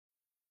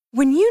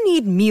When you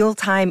need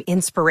mealtime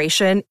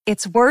inspiration,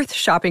 it's worth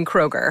shopping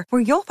Kroger,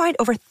 where you'll find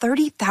over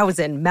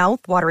 30,000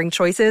 mouth-watering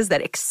choices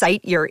that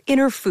excite your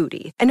inner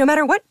foodie. And no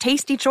matter what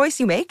tasty choice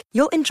you make,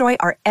 you'll enjoy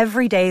our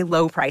everyday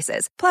low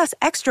prices, plus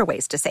extra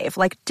ways to save,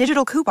 like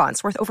digital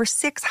coupons worth over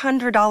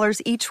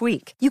 $600 each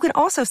week. You can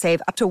also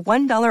save up to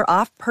 $1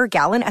 off per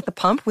gallon at the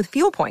pump with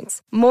fuel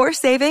points. More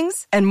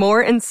savings and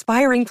more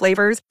inspiring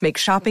flavors make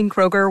shopping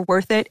Kroger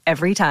worth it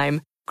every time.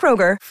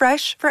 Kroger,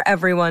 fresh for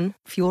everyone.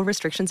 Fuel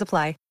restrictions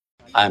apply.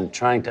 I'm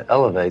trying to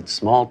elevate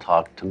small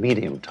talk to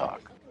medium talk.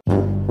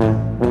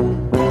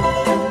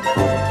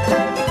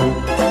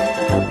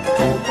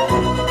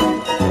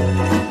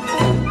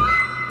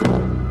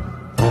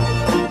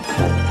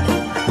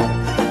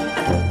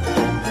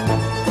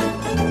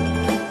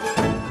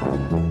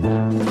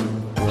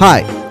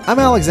 Hi, I'm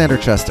Alexander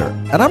Chester,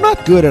 and I'm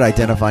not good at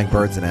identifying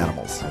birds and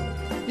animals.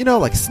 You know,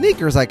 like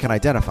sneakers I can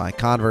identify.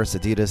 Converse,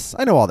 Adidas,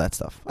 I know all that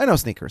stuff. I know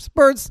sneakers.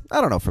 Birds, I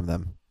don't know from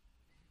them.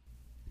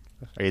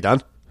 Are you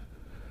done?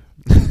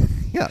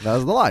 Yeah, that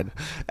was the line.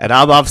 And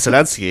I'm Bob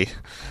Sinensky.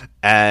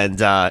 And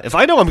if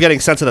I know I'm getting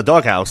sent to the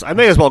doghouse, I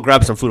may as well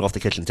grab some food off the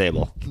kitchen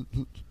table.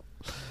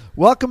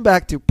 Welcome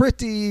back to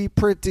Pretty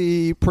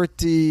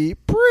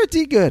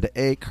Good,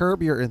 a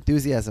Curb Your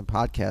Enthusiasm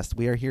podcast.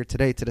 We are here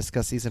today to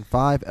discuss Season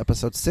 5,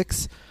 Episode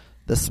 6,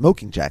 The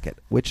Smoking Jacket,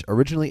 which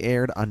originally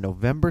aired on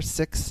November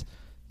 6,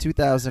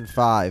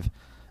 2005.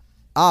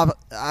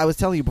 I was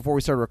telling you before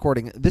we started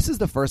recording, this is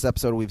the first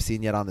episode we've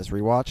seen yet on this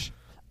rewatch,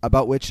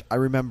 about which I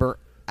remember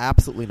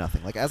absolutely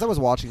nothing. Like, as I was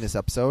watching this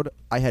episode,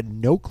 I had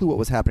no clue what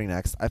was happening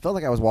next. I felt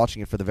like I was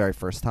watching it for the very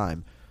first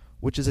time,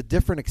 which is a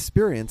different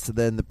experience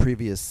than the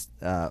previous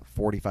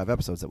 45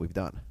 episodes that we've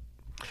done.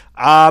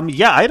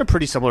 Yeah, I had a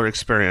pretty similar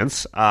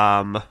experience.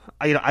 I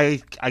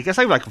guess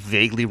I like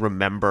vaguely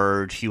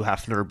remembered Hugh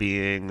Hefner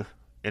being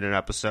in an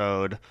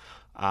episode,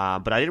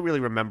 but I didn't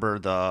really remember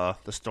the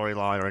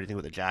storyline or anything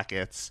with the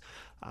jackets.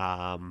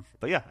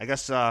 But yeah, I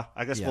guess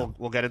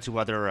we'll get into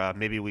whether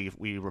maybe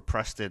we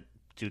repressed it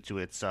due to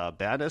its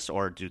badness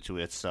or due to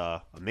its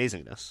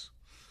amazingness.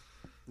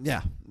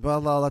 Yeah. Well,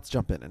 let's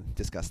jump in and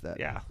discuss that.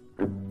 Yeah.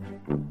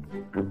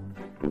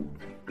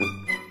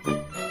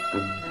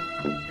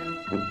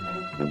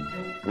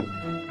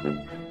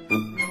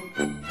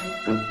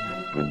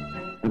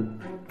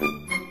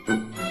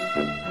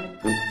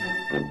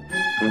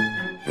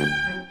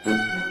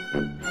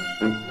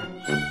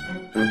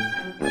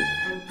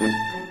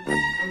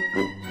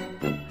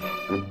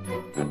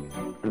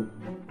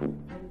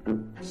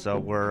 So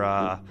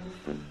we're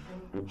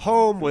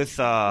home with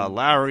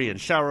Larry and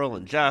Cheryl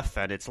and Jeff,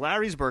 and it's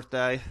Larry's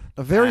birthday.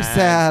 A very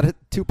sad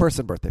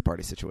two-person birthday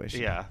party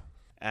situation. Yeah.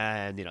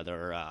 And,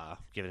 they're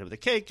giving him the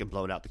cake and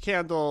blowing out the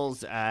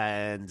candles,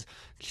 and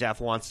Jeff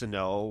wants to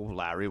know,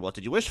 Larry, what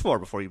did you wish for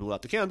before you blew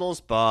out the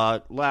candles?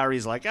 But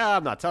Larry's like,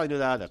 I'm not telling you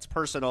that. That's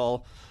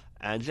personal.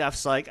 And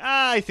Jeff's like,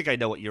 I think I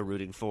know what you're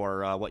rooting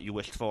for, what you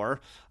wished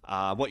for,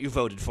 what you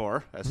voted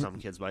for, as some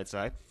kids might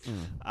say.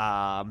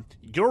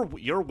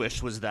 Your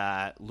wish was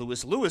that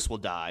Lewis will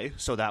die,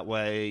 so that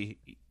way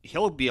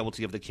he'll be able to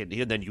give the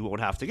kidney, and then you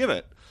won't have to give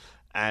it.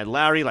 And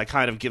Larry,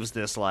 kind of gives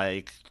this,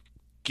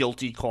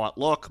 guilty caught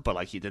look,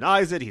 but he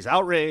denies it. He's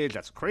outraged.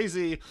 That's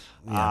crazy.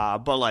 Yeah.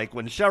 But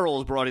when Cheryl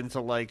is brought in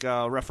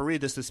to referee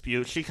this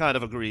dispute, she kind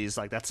of agrees.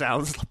 That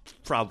sounds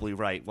probably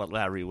right what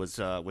Larry was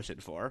wishing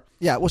for.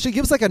 Yeah. Well, she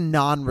gives a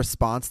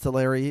non-response to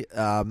Larry,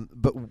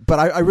 but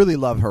I really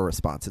love her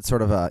response. It's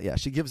sort of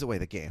she gives away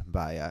the game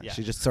by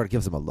she just sort of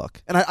gives him a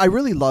look, and I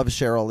really love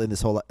Cheryl in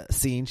this whole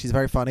scene. She's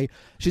very funny.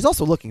 She's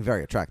also looking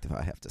very attractive,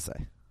 I have to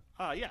say.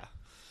 Yeah.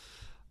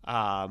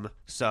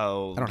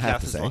 So I don't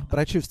have to say, but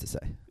I choose to say.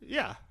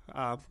 Yeah,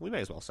 we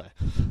may as well say.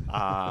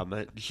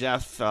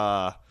 Jeff's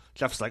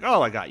like,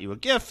 oh, I got you a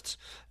gift.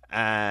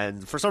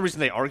 And for some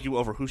reason, they argue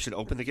over who should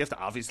open the gift.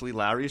 Obviously,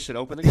 Larry should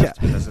open the gift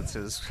because it's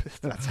his.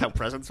 That's how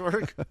presents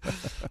work.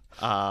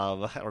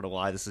 I don't know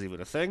why this is even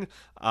a thing.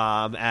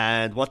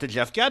 And what did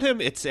Jeff get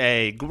him? It's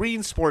a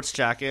green sports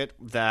jacket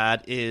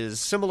that is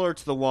similar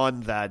to the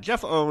one that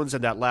Jeff owns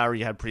and that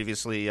Larry had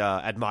previously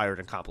admired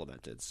and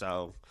complimented.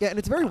 So yeah, and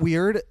it's very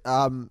weird,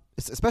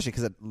 especially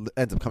because it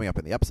ends up coming up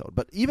in the episode.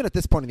 But even at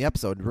this point in the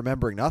episode,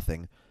 remembering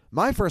nothing,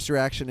 my first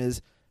reaction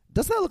is,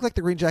 doesn't that look like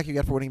the green jacket you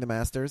get for winning the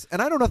Masters?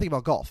 And I know nothing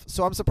about golf,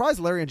 so I'm surprised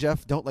Larry and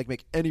Jeff don't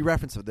make any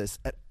reference of this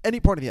at any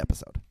point in the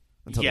episode.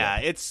 It's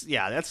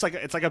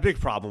a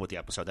big problem with the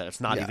episode that it's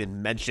not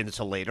even mentioned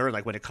until later.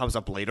 When it comes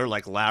up later,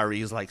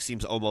 Larry's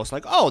seems almost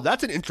oh,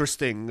 that's an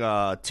interesting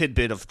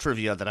tidbit of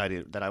trivia that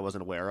I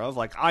wasn't aware of.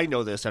 I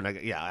know this, and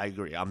I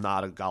agree. I'm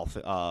not a golf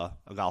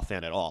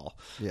fan at all.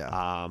 Yeah.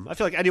 I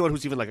feel like anyone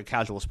who's even a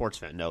casual sports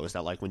fan knows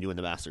that when you win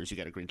the Masters, you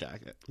get a green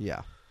jacket.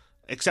 Yeah.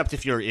 Except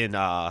if you're in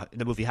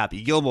the movie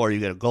Happy Gilmore, you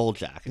get a gold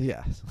jacket.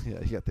 Yeah, you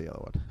get the other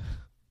one.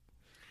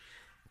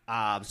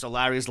 So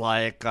Larry's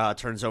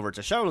turns over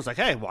to Cheryl and is like,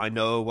 hey, well, I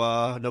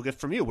know no gift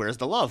from you. Where's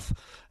the love?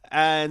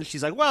 And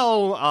she's like,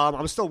 well,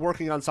 I'm still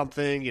working on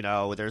something.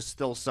 There's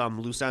still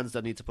some loose ends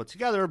that need to put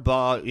together.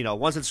 But,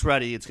 once it's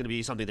ready, it's going to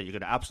be something that you're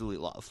going to absolutely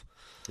love.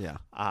 Yeah.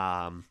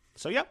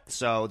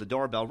 So the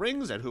doorbell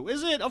rings, and who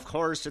is it? Of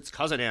course, it's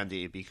Cousin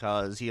Andy,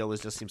 because he always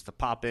just seems to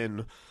pop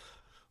in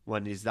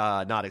when he's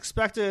not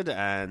expected,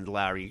 and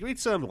Larry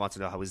greets him, wants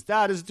to know how his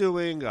dad is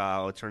doing.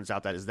 It turns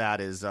out that his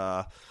dad is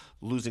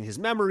losing his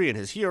memory and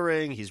his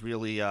hearing. He's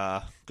really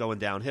going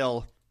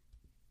downhill.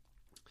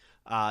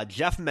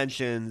 Jeff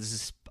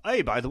mentions,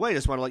 hey, by the way,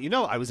 just want to let you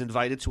know, I was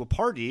invited to a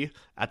party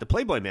at the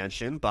Playboy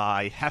Mansion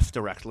by Hef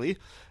directly,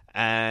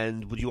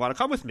 and would you want to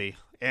come with me?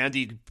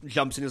 Andy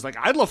jumps in and is like,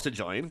 I'd love to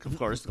join. Of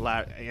course,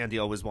 Andy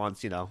always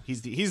wants,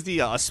 he's the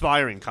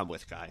aspiring come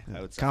with guy,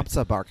 I would say.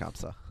 Kamsa bar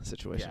Kamsa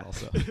situation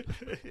also.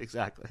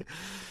 Exactly.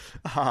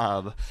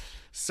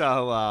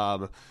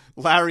 So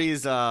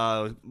Larry's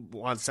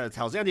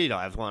tells Andy,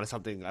 I want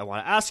something I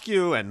want to ask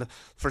you, and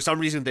for some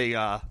reason they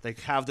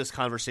have this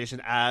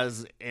conversation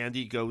as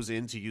Andy goes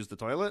in to use the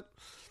toilet.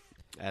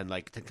 And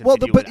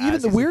but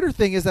even the weirder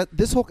thing is that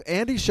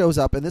Andy shows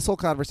up and this whole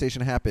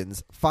conversation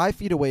happens 5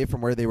 feet away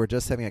from where they were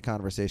just having a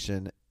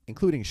conversation,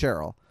 including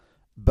Cheryl.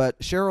 But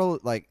Cheryl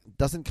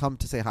doesn't come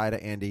to say hi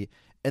to Andy,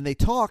 and they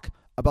talk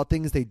about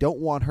things they don't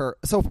want her.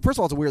 So first of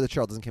all, it's weird that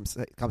Cheryl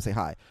doesn't come say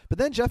hi. But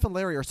then Jeff and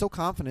Larry are so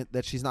confident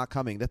that she's not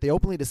coming that they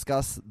openly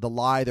discuss the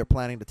lie they're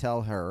planning to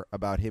tell her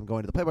about him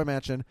going to the Playboy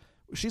Mansion.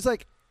 She's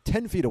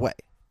 10 feet away,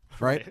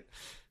 right?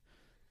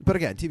 But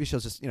again, TV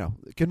shows just,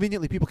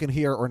 conveniently people can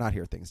hear or not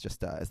hear things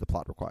just as the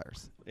plot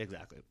requires.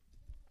 Exactly.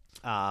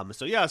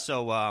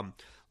 So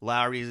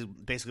Larry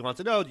basically wants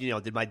to know,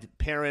 did my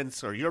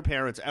parents or your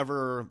parents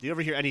do you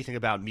ever hear anything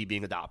about me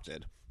being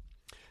adopted?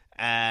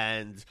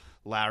 And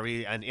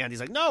Larry and Andy's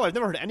like, no, I've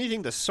never heard anything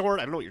of the sort.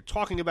 I don't know what you're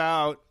talking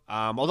about.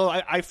 Although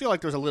I feel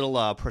like there's a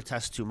little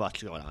protest too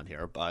much going on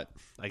here, but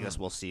I guess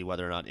we'll see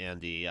whether or not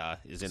Andy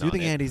is in on it. You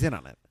think Andy's in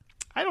on it?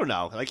 I don't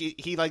know.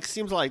 He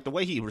seems like the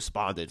way he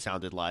responded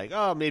sounded like,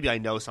 oh, maybe I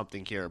know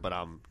something here, but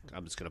I'm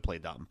just gonna play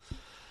dumb.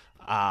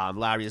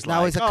 Larry is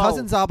now, is a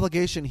cousin's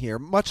obligation here,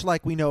 much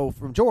like we know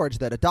from George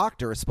that a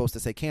doctor is supposed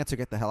to say, cancer,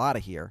 get the hell out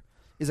of here,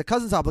 is a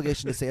cousin's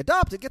obligation to say,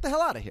 adopt it, get the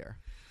hell out of here.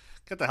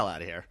 Get the hell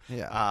out of here.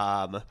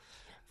 Yeah.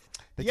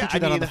 They teach you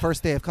that on the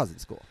first day of cousin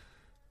school.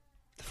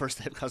 The first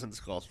day of cousin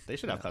school. They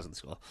should have cousin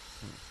school.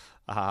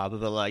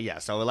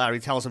 So Larry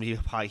tells him he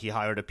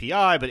hired a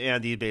PI, but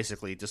Andy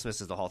basically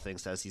dismisses the whole thing,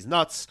 says he's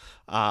nuts.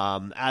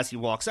 As he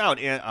walks out,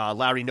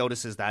 Larry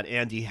notices that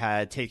Andy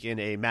had taken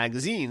a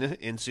magazine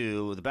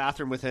into the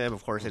bathroom with him.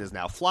 Of course, it is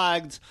now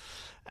flagged,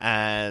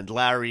 and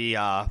Larry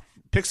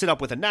picks it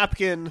up with a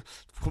napkin,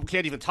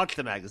 can't even touch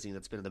the magazine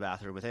that's been in the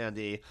bathroom with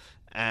Andy,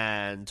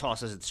 and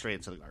tosses it straight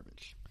into the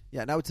garbage.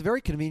 Yeah, now it's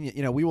very convenient.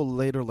 We will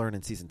later learn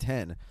in season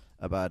 10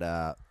 about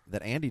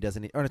that Andy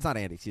doesn't, or it's not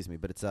Andy, excuse me,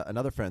 but it's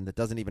another friend that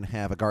doesn't even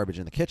have a garbage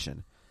in the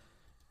kitchen,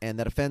 and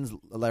that offends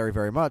Larry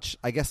very much.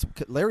 I guess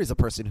Larry's a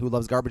person who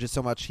loves garbages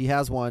so much he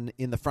has one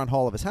in the front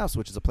hall of his house,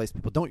 which is a place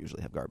people don't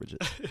usually have garbages.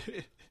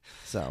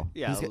 So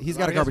yeah, he's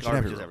got a garbage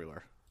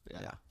everywhere.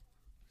 Yeah.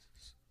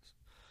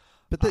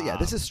 But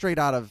this is straight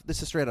out of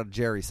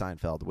Jerry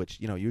Seinfeld, which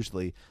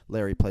usually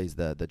Larry plays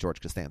the George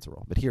Costanza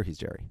role, but here he's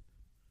Jerry.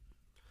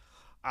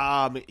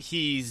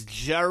 He's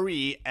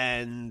Jerry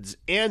and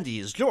Andy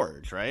is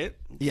George, right?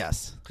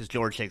 Yes, because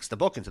George takes the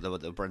book into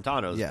the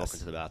Brentano's book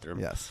into the bathroom.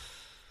 Yes.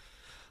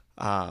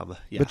 Yeah.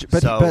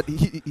 But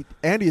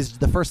Andy is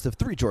the first of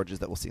 3 Georges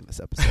that we'll see in this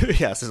episode.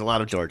 Yes, there's a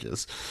lot of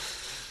Georges.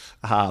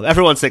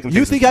 Everyone's taking.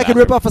 You think I can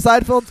rip off a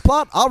Seinfeld's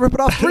plot? I'll rip it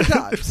off 3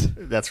 times.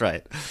 That's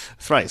right,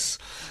 thrice.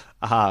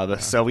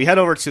 So we head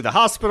over to the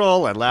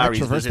hospital, and Larry's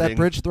traverse visiting. That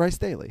bridge thrice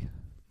daily.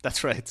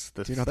 That's right.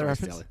 Do you know that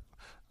reference? Daily.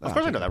 Of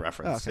course I know that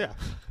reference. Oh, okay.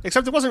 Yeah,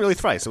 except it wasn't really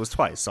thrice; it was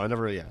twice. So I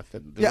never.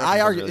 I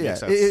argue.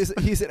 Really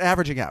he's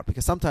averaging out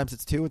because sometimes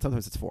it's 2 and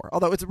sometimes it's 4.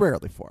 Although it's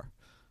rarely 4.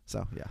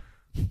 So yeah.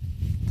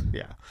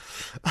 Yeah.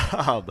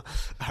 All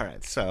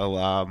right.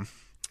 So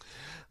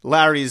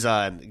Larry's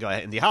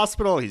in the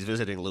hospital. He's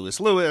visiting Lewis.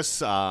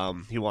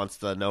 He wants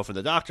to know from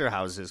the doctor,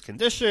 how's his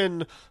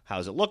condition?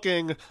 How's it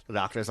looking? The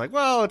doctor is like,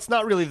 well, it's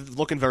not really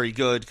looking very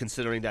good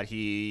considering that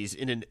he's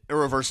in an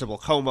irreversible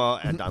coma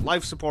and on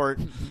life support.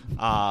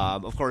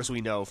 Of course,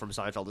 we know from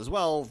Seinfeld as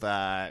well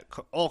that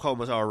all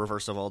comas are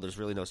reversible. There's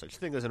really no such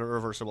thing as an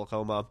irreversible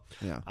coma.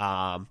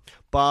 Yeah.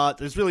 But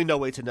there's really no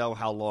way to know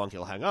how long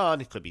he'll hang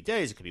on. It could be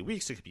days, it could be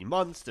weeks, it could be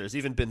months. There's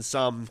even been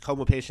some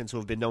coma patients who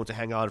have been known to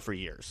hang on for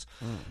years.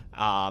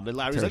 And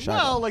Larry's like,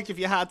 well, if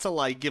you had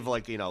to give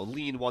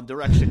lean one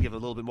direction, give a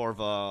little bit more of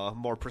a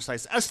more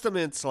precise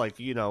estimates, what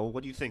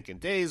do you think in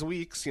days,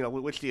 weeks,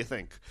 which do you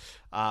think?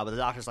 But the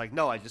doctor's like,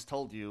 no, I just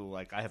told you,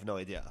 I have no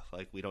idea,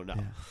 we don't know.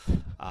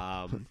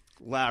 Yeah.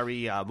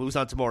 Larry moves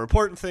on to more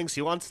important things.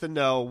 He wants to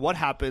know what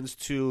happens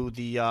to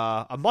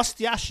a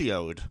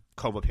mustachioed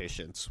coma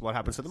patient. What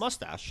happens to the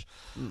mustache?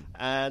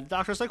 And the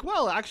doctor's like,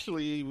 well,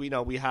 actually,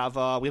 we have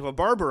a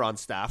barber on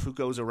staff who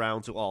goes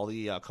around to all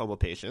the coma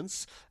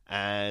patients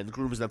and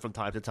grooms them from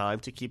time to time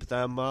to keep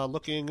them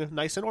looking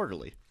nice and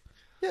orderly.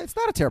 Yeah, it's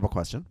not a terrible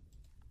question.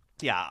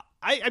 Yeah,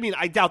 I mean,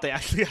 I doubt they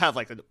actually have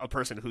a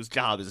person whose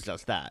job is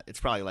just that. It's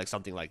probably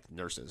something like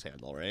nurses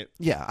handle, right?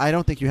 Yeah, I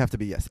don't think you have to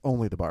be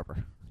only the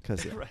barber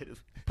because right.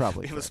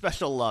 Probably we have a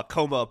special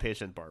coma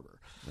patient barber.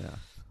 Yeah.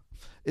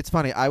 It's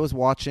funny. I was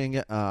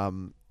watching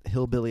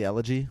Hillbilly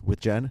Elegy with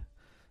Jen.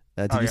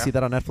 Did you see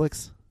that on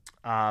Netflix?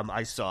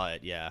 I saw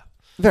it. Yeah.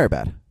 Very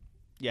bad.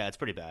 Yeah, it's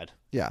pretty bad.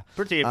 Yeah.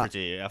 Pretty.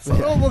 Yeah.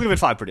 We'll give it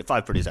five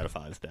pretties out of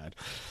 5. Bad.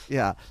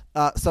 Yeah.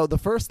 So the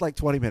first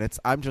 20 minutes,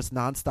 I'm just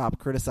nonstop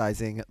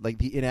criticizing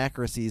the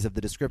inaccuracies of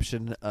the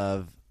description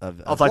of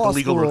the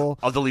legal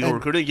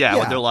recruiting. Yeah,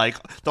 when they're like,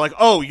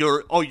 oh,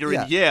 you're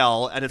in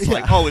Yale, and it's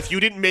like, oh, if you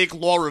didn't make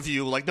law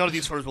review, none of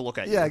these firms will look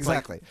at you. Yeah, it's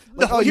exactly.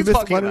 No, you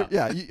missed one.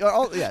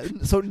 Yeah.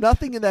 So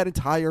nothing in that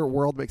entire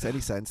world makes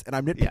any sense, and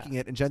I'm nitpicking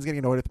it, and Jen's getting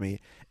annoyed with me.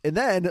 And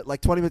then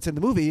 20 minutes in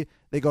the movie,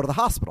 they go to the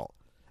hospital.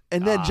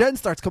 And then Jen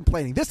starts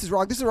complaining. This is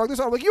wrong. This is wrong. This is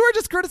wrong. I'm like, you were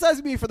just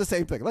criticizing me for the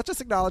same thing. Let's just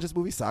acknowledge this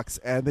movie sucks.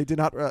 And they did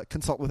not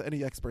consult with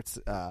any experts.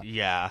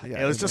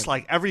 It was just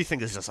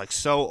everything is just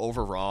so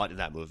overwrought in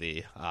that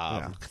movie.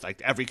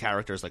 Every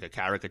character is like a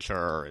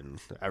caricature, and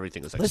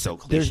everything is so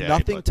cliche. There's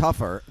nothing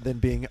tougher than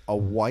being a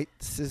white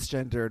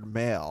cisgendered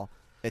male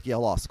at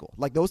Yale Law School.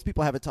 Those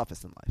people have it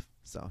toughest in life.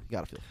 So you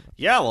got to feel for them.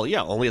 Yeah, well,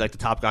 yeah. Only the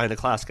top guy in the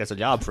class gets a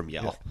job from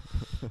Yale.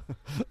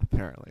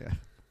 Apparently, yeah.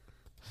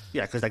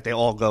 Yeah, because they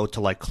all go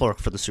to clerk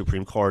for the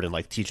Supreme Court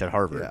and teach at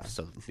Harvard,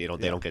 so they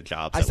don't get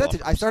jobs.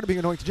 I started being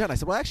annoying to Jen. I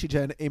said, "Well, actually,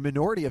 Jen, a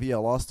minority of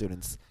Yale law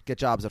students get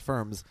jobs at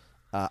firms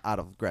out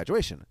of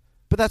graduation,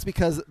 but that's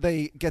because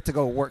they get to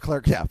go work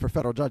clerk, for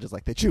federal judges.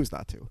 They choose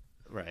not to.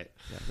 Right?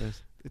 Yeah,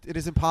 it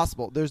is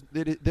impossible.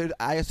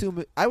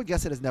 I would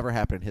guess it has never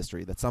happened in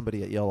history that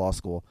somebody at Yale Law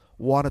School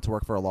wanted to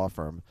work for a law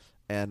firm,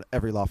 and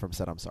every law firm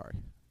said, "I'm sorry."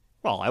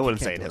 Well, I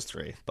wouldn't say in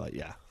history, but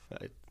yeah.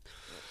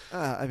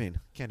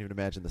 Can't even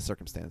imagine the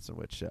circumstance in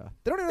which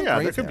they don't even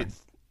there could be.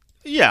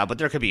 Yeah, but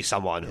there could be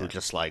someone who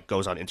just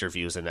goes on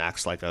interviews and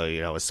acts like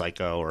a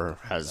psycho or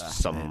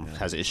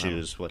has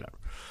issues, whatever.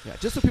 Yeah,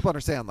 just so people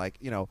understand,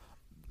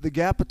 the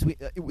gap between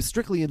it was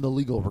strictly in the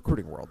legal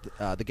recruiting world.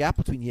 The gap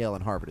between Yale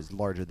and Harvard is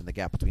larger than the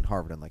gap between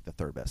Harvard and the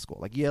third best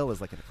school. Yale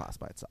is in a class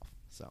by itself.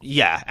 So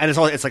yeah, and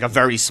it's a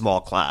very small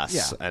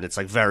class, and it's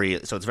it's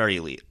very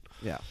elite.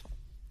 Yeah,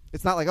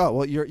 it's not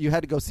you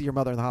had to go see your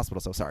mother in the hospital,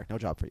 so sorry, no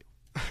job for you.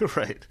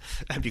 Right,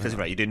 and because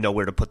you didn't know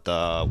where to put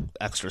the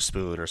extra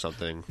spoon or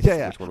something.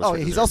 Yeah.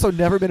 He's also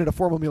never been at a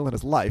formal meal in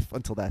his life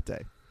until that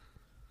day.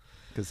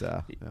 Because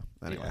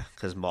anyway,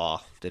 because Ma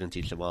didn't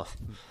teach him well.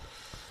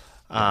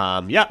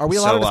 Are we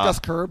allowed to discuss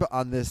Curb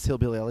on this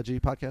Hillbilly Elegy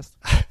podcast?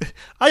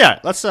 Oh yeah,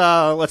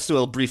 let's do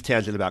a brief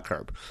tangent about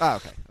Curb. Oh,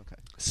 okay.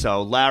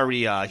 So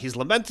Larry, he's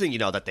lamenting,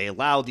 that they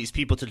allow these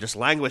people to just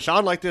languish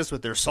on like this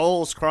with their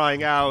souls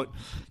crying out.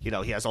 He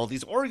has all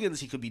these organs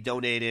he could be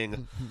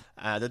donating.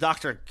 The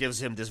doctor gives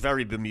him this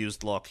very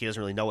bemused look. He doesn't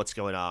really know what's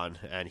going on,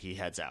 and he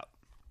heads out.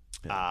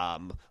 Yeah.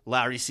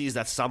 Larry sees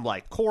that some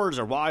cords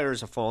or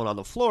wires have fallen on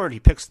the floor, and he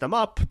picks them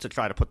up to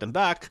try to put them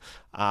back.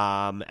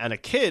 And a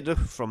kid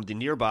from the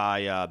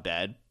nearby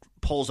bed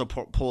pulls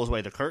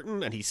away the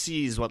curtain, and he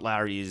sees what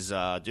Larry's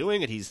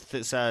doing, and he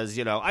says,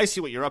 I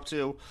see what you're up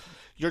to.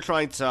 You're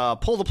trying to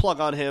pull the plug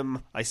on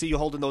him. I see you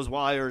holding those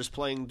wires,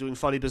 doing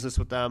funny business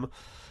with them.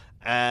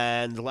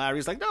 And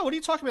Larry's like, no, what are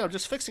you talking about? I'm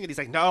just fixing it. He's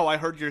like, no, I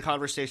heard your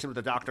conversation with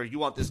the doctor. You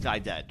want this guy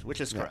dead,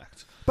 which is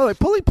correct. By the way,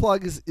 pulling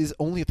plug is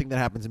only a thing that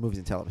happens in movies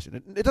and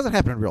television. It doesn't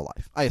happen in real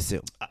life, I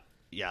assume.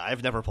 Yeah,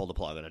 I've never pulled a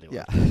plug on anyone.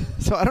 Yeah.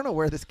 So I don't know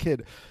where this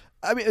kid...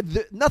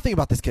 nothing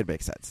about this kid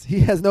makes sense.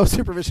 He has no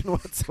supervision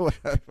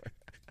whatsoever.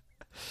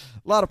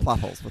 A lot of plot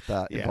holes with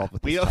that involved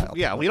with this child.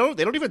 Yeah, they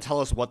don't even tell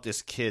us what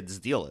this kid's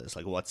deal is,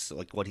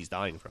 what he's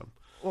dying from.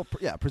 Well,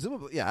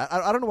 presumably,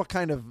 I don't know what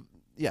kind of.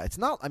 Yeah, it's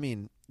not.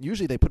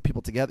 Usually they put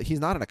people together. He's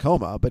not in a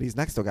coma, but he's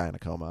next to a guy in a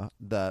coma.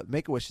 The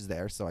Make-A-Wish is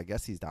there, so I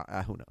guess he's dying.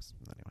 Who knows?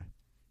 Anyway,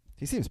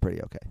 he seems pretty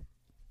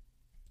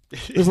okay.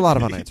 There's a lot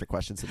of unanswered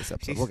questions in this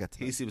episode. We'll get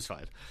to. He seems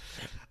fine.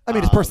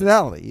 His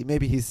personality.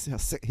 Maybe he's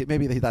sick.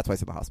 Maybe that's why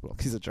he's in the hospital.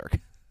 He's a jerk.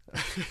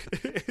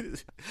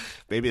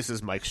 Maybe this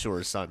is Mike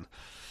Shore's son.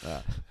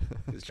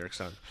 His jerk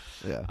son.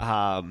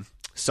 Yeah.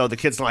 So the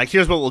kid's like,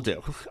 here's what we'll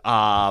do.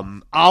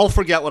 I'll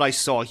forget what I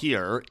saw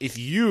here if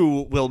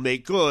you will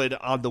make good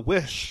on the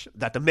wish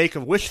that the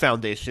Make-A-Wish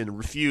Foundation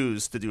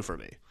refused to do for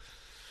me.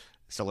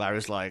 So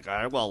Larry's like, all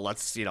right, well,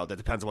 let's, that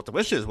depends on what the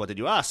wish is. What did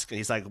you ask? And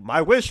he's like,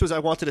 my wish was I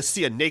wanted to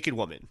see a naked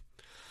woman.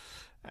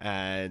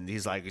 And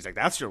he's like,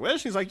 that's your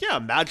wish? He's like, yeah,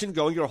 imagine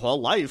going your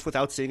whole life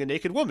without seeing a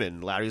naked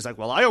woman. Larry's like,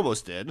 well, I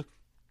almost did.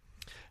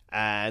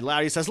 And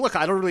Larry says, look,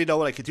 I don't really know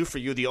what I could do for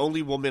you. The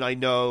only woman I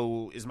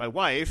know is my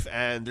wife,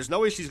 and there's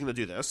no way she's going to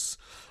do this.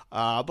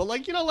 But,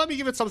 let me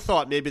give it some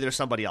thought. Maybe there's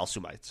somebody else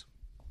who might.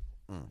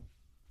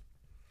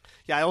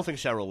 Yeah, I don't think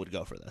Cheryl would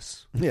go for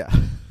this. Yeah.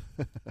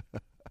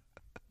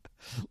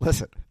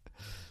 Listen,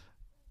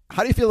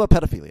 how do you feel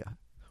about pedophilia?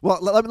 Well,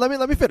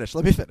 let me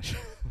finish.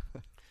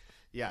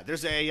 Yeah,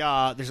 there's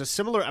a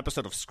similar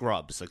episode of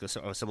Scrubs,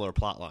 a similar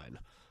plot line.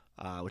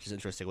 Which is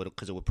interesting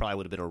because it probably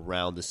would have been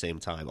around the same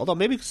time. Although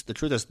maybe the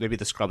truth is maybe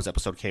the Scrubs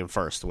episode came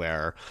first,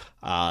 where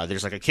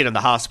there's a kid in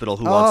the hospital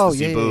who wants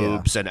to see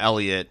boobs, and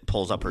Elliot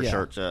pulls up her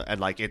shirt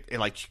and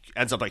it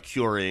ends up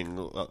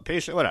curing a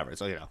patient, whatever.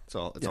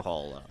 So it's a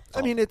whole.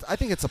 I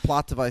think it's a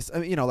plot device.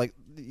 Have you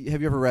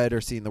ever read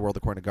or seen The World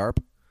According to Garp?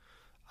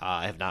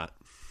 I have not.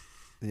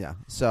 Yeah.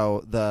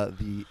 So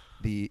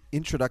the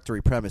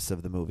introductory premise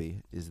of the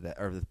movie is that,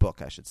 or the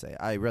book, I should say.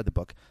 I read the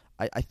book.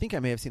 I think I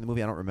may have seen the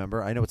movie. I don't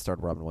remember. I know it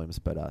starred Robin Williams,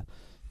 but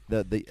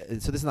so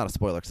this is not a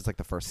spoiler because it's like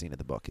the first scene of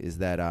the book. Is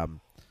that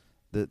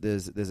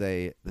there's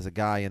a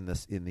guy in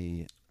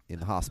the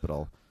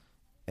hospital,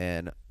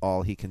 and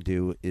all he can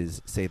do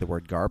is say the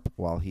word "garp"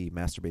 while he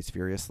masturbates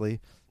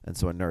furiously, and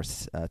so a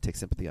nurse takes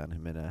sympathy on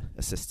him and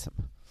assists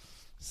him.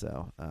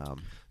 So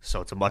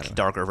it's a much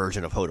darker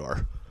version of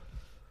Hodor.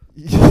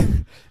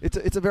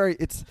 It's a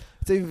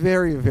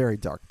very very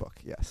dark book.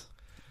 Yes,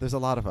 there's a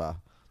lot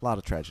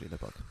of tragedy in the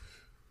book.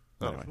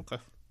 Anyway. Oh,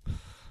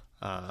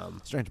 okay.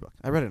 Strange book.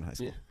 I read it in high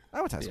school. Yeah.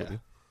 I went to high school with you.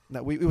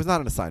 No, it was not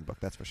an assigned book.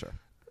 That's for sure.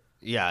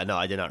 Yeah, no,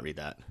 I did not read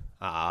that.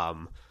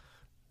 An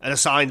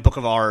assigned book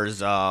of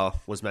ours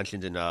was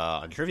mentioned in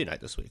on Trivia Night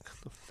this week.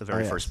 The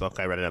very first book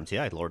I read at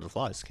MTI, Lord of the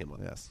Flies, came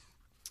up. Yes.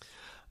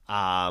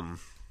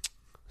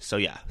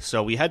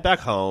 So we head back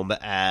home,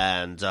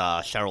 and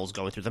Cheryl's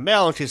going through the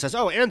mail, and she says,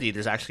 "Oh, Andy,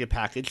 there's actually a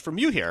package from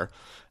you here."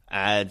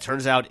 And it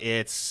turns out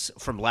it's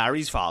from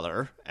Larry's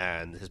father,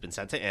 and has been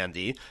sent to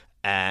Andy,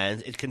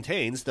 and it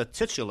contains the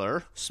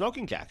titular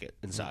smoking jacket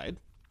inside.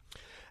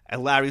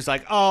 And Larry's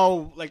like,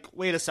 "Oh,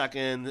 wait a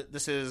second.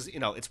 This is,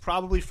 it's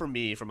probably for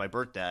me for my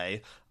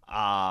birthday.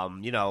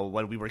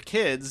 When we were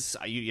kids,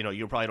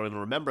 you probably don't even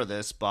remember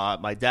this,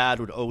 but my dad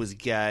would always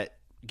get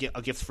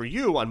a gift for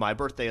you on my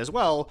birthday as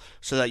well,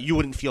 so that you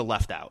wouldn't feel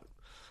left out,"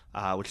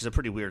 which is a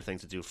pretty weird thing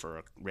to do for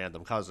a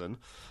random cousin.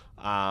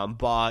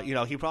 But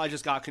he probably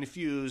just got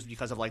confused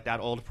because of that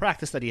old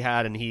practice that he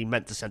had, and he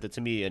meant to send it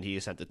to me, and he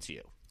sent it to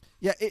you.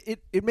 Yeah,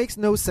 it makes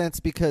no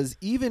sense because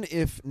even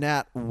if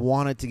Nat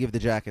wanted to give the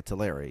jacket to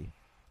Larry,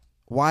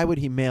 why would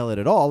he mail it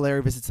at all?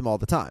 Larry visits him all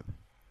the time.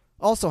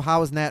 Also,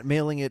 how is Nat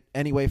mailing it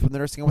anyway from the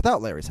nursing home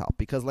without Larry's help?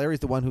 Because Larry's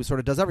the one who sort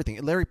of does everything.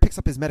 Larry picks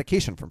up his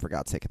medication for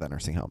God's sake, at that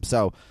nursing home.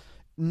 So,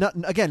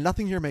 again,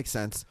 nothing here makes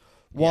sense.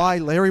 Why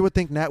Larry would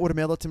think Nat would have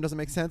mailed it to him doesn't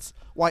make sense.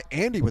 Why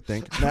Andy would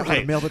think Nat would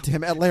have mailed it to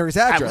him at Larry's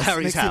address at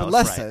Larry's makes house, even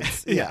less right.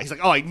 sense. Yeah, he's like,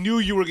 "Oh, I knew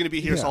you were going to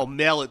be here, so I'll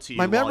mail it to you."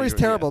 My memory's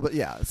terrible, but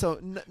so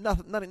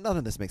none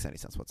of this makes any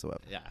sense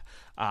whatsoever. Yeah,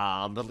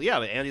 but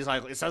Andy's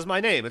like, "It says my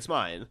name, it's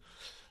mine."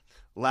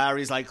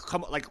 Larry's like,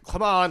 come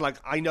on,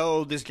 I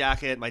know this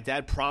jacket. My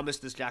dad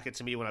promised this jacket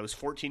to me when I was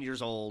 14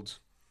 years old.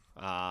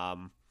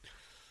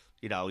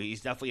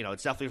 He's definitely,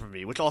 it's definitely for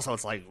me. Which also,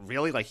 it's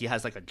really, he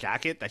has a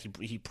jacket that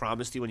he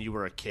promised you when you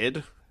were a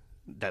kid,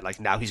 that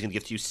now he's gonna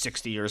give to you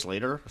 60 years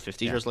later,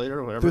 50 years later,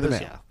 or whatever it is.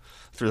 Yeah,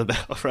 through the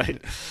mail,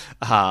 right?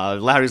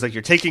 Larry's like,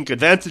 "You're taking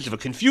advantage of a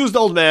confused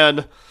old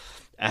man,"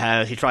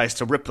 and he tries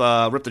to rip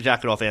the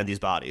jacket off Andy's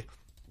body.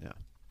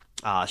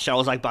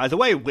 Cheryl's like, "By the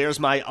way, where's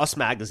my Us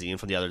magazine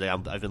from the other day?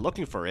 I've been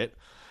looking for it."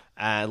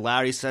 And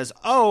Larry says,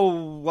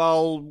 "Oh,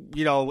 well,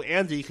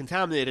 Andy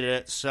contaminated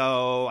it,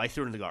 so I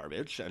threw it in the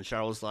garbage." And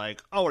Cheryl's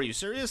like, "Oh, are you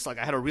serious? I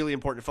had a really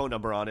important phone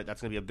number on it.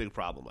 That's going to be a big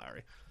problem,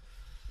 Larry."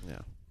 Yeah.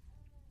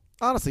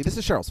 Honestly, this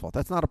is Cheryl's fault.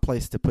 That's not a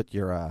place to put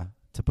your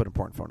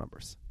important phone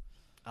numbers.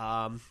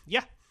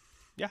 Yeah.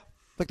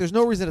 There's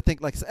no reason to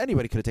think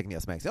anybody could have taken the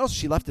Us magazine. Also,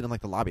 she left it in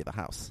the lobby of the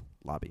house.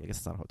 Lobby, I guess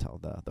it's not a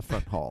hotel. The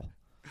front hall.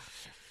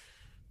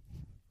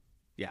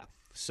 Yeah.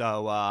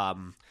 So,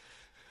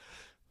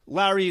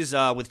 Larry's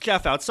with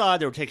Jeff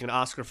outside. They were taking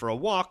Oscar for a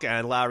walk,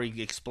 and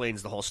Larry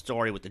explains the whole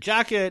story with the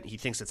jacket. He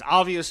thinks it's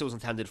obvious it was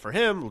intended for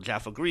him.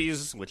 Jeff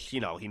agrees, which, he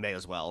may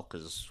as well,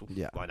 because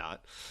why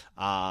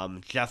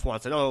not? Jeff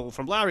wants to know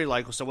from Larry,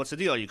 so what's the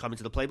deal? Are you coming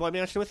to the Playboy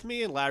Mansion with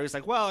me? And Larry's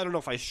like, "Well, I don't know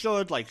if I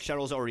should.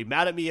 Cheryl's already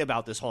mad at me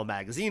about this whole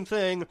magazine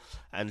thing."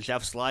 And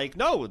Jeff's like,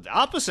 "No, the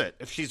opposite.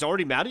 If she's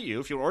already mad at you,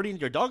 if you're already in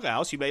your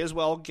doghouse, you may as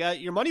well get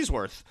your money's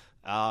worth."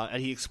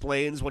 And he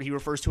explains what he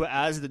refers to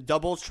as the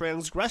double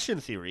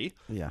transgression theory.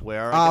 Yeah.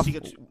 Where I guess you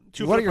get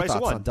two what for are your the price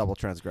of thoughts one. on double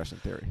transgression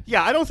theory?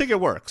 Yeah, I don't think it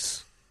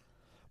works.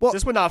 Well,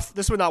 this would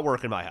not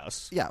work in my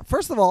house. Yeah.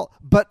 First of all,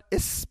 but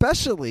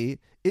especially,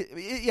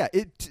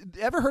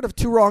 ever heard of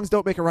two wrongs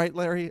don't make a right,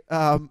 Larry?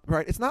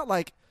 Right. It's not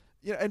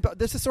but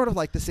this is sort of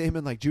the same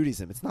in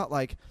Judaism. It's not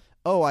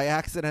oh, I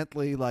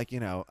accidentally I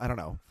don't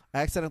know. I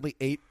accidentally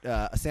ate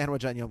a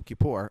sandwich on Yom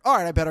Kippur. All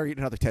right, I better eat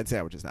another 10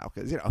 sandwiches now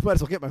because, I might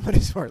as well get my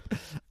money's worth.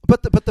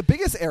 But the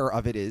biggest error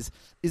of it is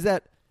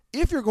that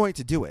if you're going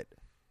to do it,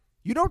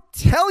 you don't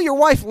tell your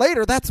wife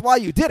later that's why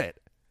you did it.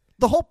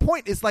 The whole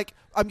point is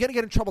I'm going to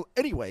get in trouble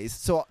anyways.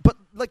 So, but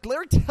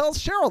Larry tells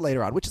Cheryl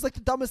later on, which is the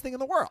dumbest thing in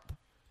the world.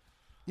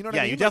 You know what I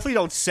mean? Yeah, you definitely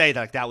don't say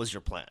that was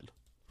your plan.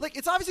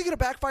 It's obviously going to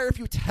backfire if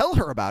you tell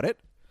her about it.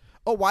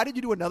 Oh, why did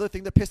you do another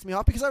thing that pissed me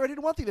off? Because I already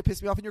did one thing that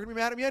pissed me off, and you're going to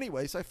be mad at me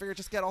anyway. So I figured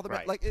just get all the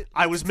right.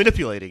 I was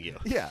manipulating you.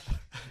 Yeah,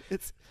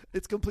 it's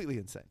completely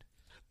insane.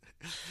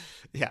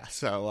 Yeah.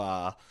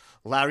 So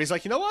Larry's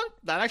like, "You know what?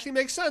 That actually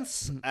makes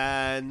sense."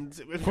 And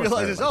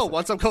realizes,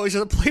 once I'm going to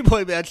the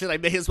Playboy Mansion, I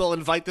may as well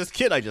invite this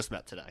kid I just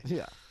met today.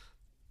 Yeah.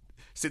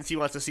 Since he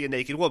wants to see a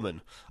naked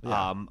woman,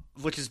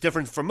 which is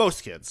different from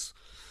most kids.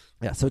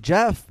 Yeah. So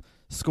Jeff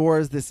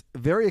scores this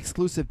very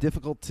exclusive,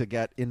 difficult to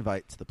get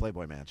invite to the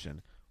Playboy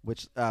Mansion,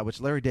 which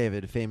Larry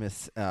David,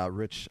 famous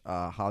rich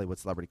Hollywood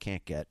celebrity,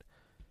 can't get.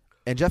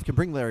 and Jeff can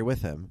bring Larry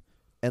with him,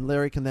 and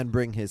Larry can then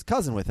bring his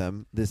cousin with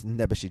him, this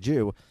Nebuchadnezzar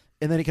Jew,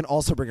 and then he can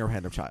also bring a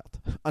random child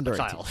under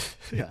 18. Child.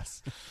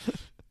 Yes.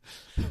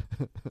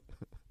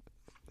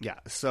 Yeah,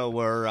 so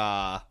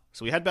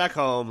we head back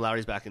home.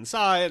 Larry's back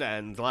inside,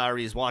 and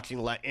Larry's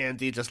watching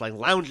Andy just like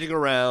lounging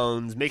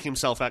around, making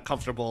himself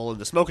comfortable in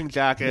the smoking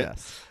jacket.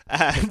 Yes.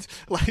 And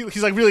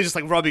he's like really just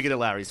like rubbing it in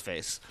Larry's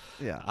face.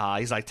 Yeah.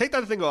 He's like, take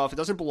that thing off. It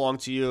doesn't belong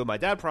to you. My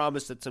dad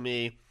promised it to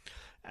me.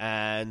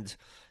 And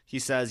he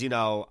says,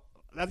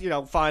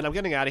 fine, I'm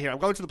getting out of here. I'm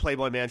going to the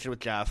Playboy Mansion with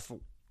Jeff.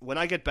 When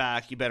I get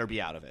back, you better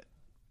be out of it.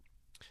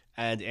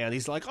 And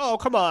Andy's like, oh,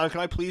 come on,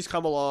 can I please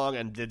come along?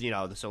 And,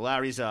 so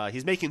Larry's,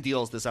 he's making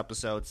deals this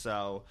episode.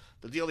 So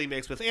the deal he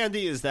makes with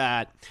Andy is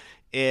that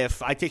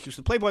if I take you to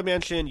the Playboy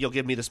Mansion, you'll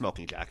give me the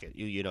smoking jacket.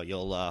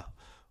 You'll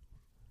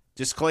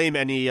disclaim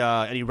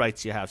any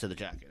rights you have to the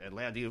jacket.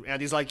 And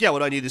Andy's like, yeah, what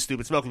do I need this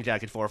stupid smoking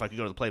jacket for if I could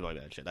go to the Playboy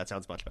Mansion? That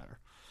sounds much better.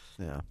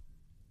 Yeah.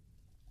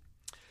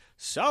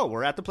 So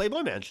we're at the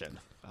Playboy Mansion.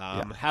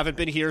 Haven't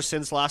been here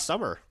since last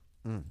summer.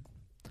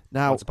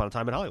 Now, Once Upon a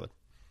Time in Hollywood.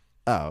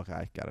 Oh,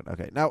 okay. Got it.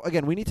 Okay. Now,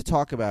 again, we need to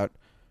talk about,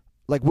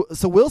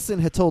 so Wilson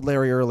had told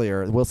Larry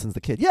earlier, Wilson's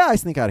the kid, yeah, I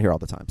sneak out of here all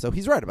the time. So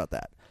he's right about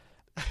that.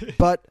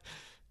 But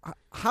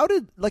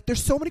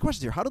there's so many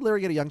questions here. How did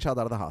Larry get a young child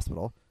out of the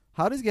hospital?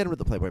 How does he get him to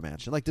the Playboy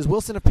Mansion? Does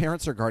Wilson have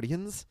parents or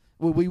guardians?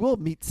 Well, we will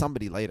meet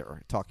somebody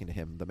later talking to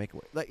him, the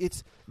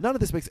makeaway. None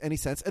of this makes any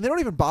sense. And they don't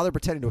even bother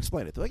pretending to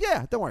explain it. They're like,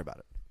 yeah, don't worry about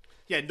it.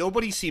 Yeah,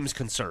 nobody seems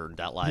concerned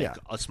that,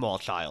 a small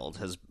child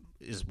is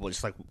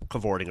just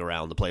cavorting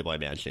around the Playboy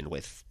Mansion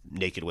with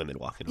naked women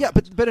walking around.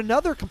 Yeah, but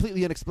another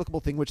completely inexplicable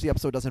thing, which the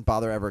episode doesn't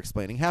bother ever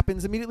explaining,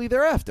 happens immediately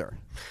thereafter.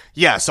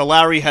 Yeah, so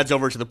Larry heads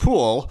over to the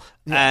pool,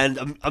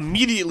 and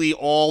immediately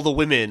all the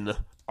women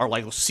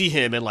are see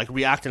him and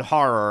react in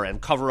horror and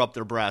cover up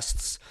their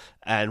breasts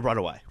and run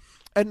away.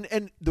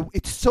 And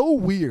it's so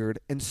weird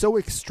and so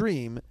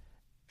extreme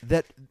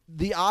that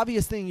the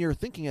obvious thing you're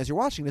thinking as you're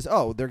watching is,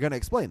 oh, they're going to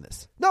explain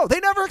this. No, they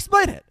never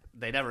explain it.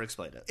 They never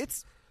explain it.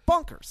 It's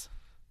bonkers.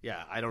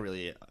 Yeah, I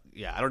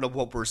don't know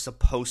what we're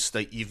supposed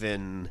to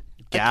even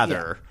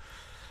gather.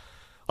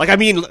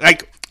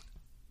 The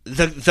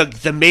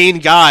main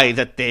guy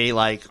that they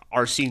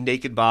are seen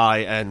naked by,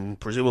 and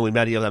presumably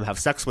many of them have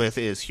sex with,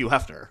 is Hugh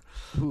Hefner,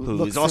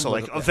 who is also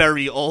a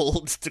very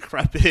old,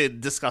 decrepit,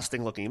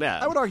 disgusting looking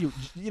man. I would argue,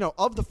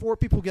 of the four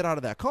people who get out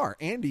of that car,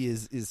 Andy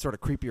is sort of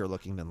creepier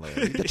looking than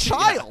Larry. The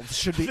child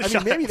should be. I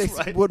mean, maybe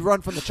they would run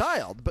from the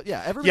child, but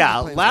yeah, everybody.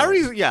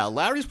 Yeah,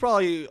 Larry's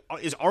probably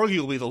is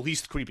arguably the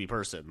least creepy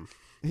person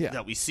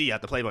that we see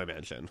at the Playboy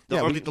Mansion.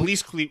 The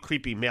least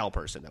creepy male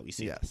person that we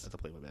see at the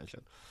Playboy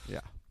Mansion.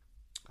 Yeah.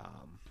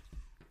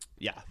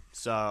 Yeah.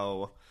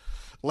 So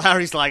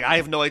Larry's like, I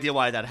have no idea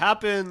why that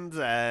happened,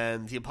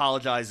 and he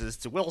apologizes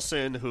to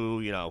Wilson, who,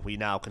 we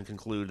now can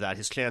conclude that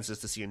his chances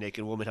to see a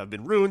naked woman have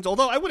been ruined,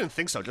 although I wouldn't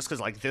think so, just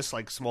because, this,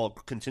 small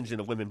contingent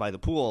of women by the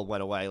pool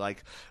went away.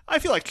 I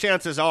feel like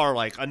chances are,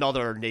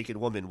 another naked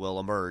woman will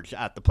emerge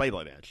at the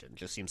Playboy Mansion.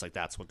 Just seems like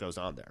that's what goes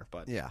on there,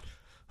 but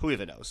who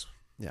even knows?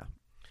 Yeah.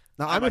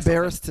 Now, I'm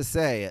embarrassed to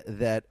say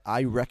that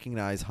I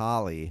recognize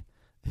Holly,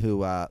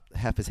 who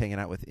Hef is hanging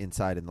out with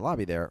inside in the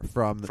lobby there,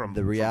 from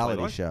the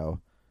reality show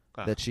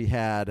that she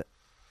had.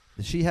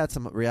 She had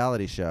some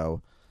reality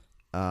show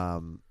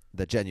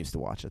that Jen used to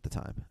watch at the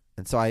time.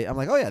 And so I'm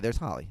like, oh, yeah, there's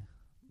Holly.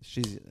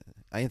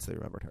 I instantly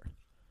remembered her.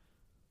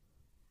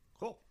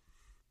 Cool.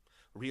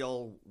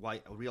 Real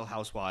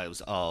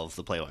Housewives of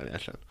the Playboy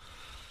Mansion.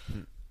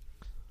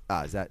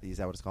 Is that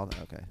what it's called?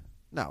 Okay.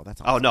 No,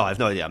 that's not. Oh, no, I have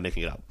no idea. I'm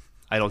making it up.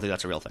 I don't think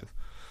that's a real thing.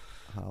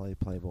 Holly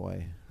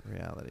Playboy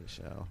reality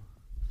show.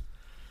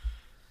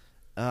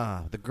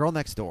 The Girl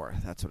Next Door.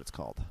 That's what it's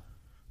called.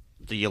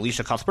 The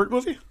Alicia Cuthbert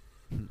movie?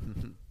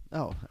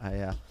 Oh,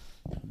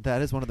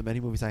 that is one of the many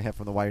movies I have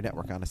from the Wire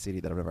Network on a CD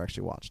that I've never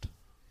actually watched.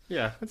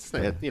 Yeah,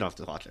 you don't have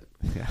to watch it.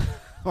 Yeah,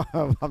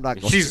 I'm not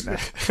going to.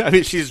 I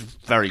mean, she's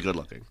very good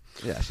looking.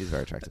 Yeah, she's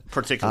very attractive,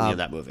 particularly in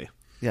that movie.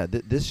 Yeah,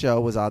 this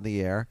show was on the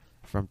air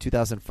from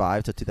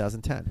 2005 to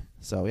 2010.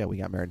 So yeah, we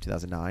got married in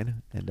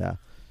 2009, and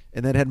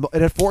then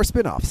it had 4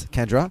 spin-offs.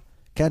 Kendra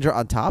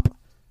on Top,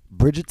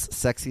 Bridget's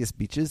Sexiest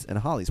Beaches, and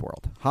Holly's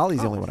World.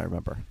 Holly's the only one I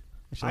remember.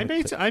 I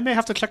may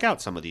have to check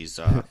out some of these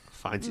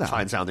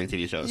fine sounding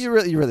TV shows. You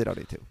really don't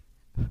need to.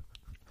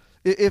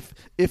 If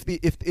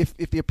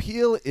the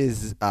appeal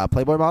is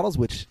Playboy models,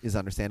 which is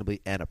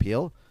understandably an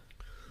appeal,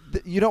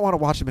 you don't want to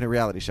watch them in a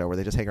reality show where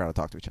they just hang around and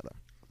talk to each other.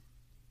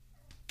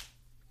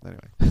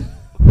 Anyway.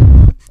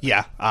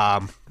 Yeah.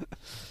 I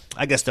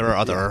guess there are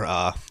other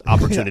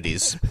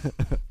opportunities.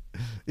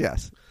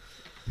 Yes.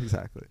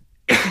 Exactly.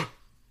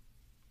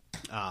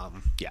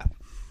 Yeah.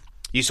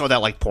 You saw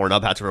that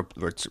Pornhub had to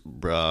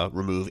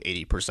remove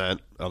 80%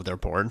 of their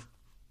porn?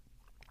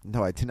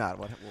 No, I did not.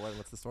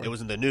 What's the story? It was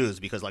in the news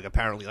because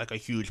apparently a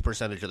huge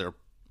percentage of their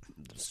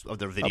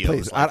videos.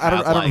 Please.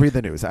 I don't read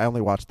the news. I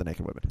only watch the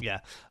naked women.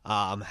 Yeah.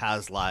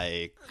 Has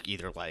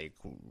either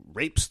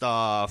rape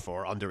stuff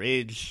or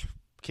underage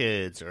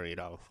kids or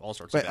all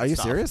sorts of Wait, are you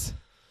stuff. Serious?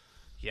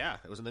 Yeah,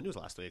 it was in the news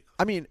last week.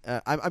 I mean,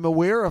 I'm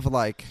aware of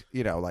like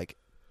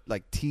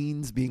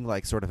teens being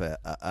like sort of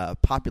a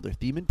popular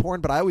theme in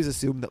porn, but I always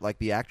assumed that like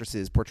the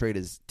actresses portrayed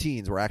as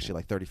teens were actually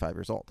like 35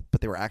 years old,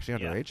 but they were actually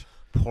underage.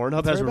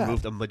 Pornhub has very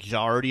removed bad. a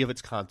majority of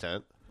its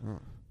content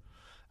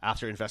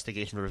after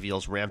investigation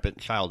reveals rampant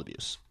child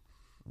abuse.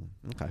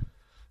 Okay.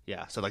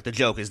 Yeah, so like the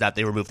joke is that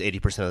they removed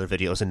 80% of their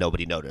videos and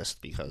nobody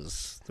noticed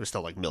because there's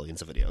still like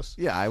millions of videos.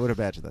 Yeah, I would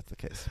imagine that's the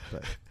case.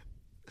 But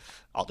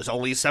Oh, there's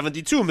only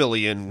 72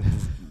 million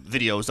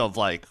videos of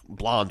like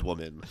blonde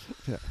women.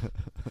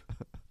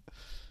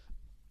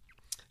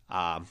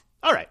 All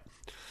right,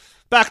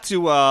 back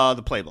to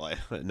the Playboy.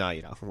 Now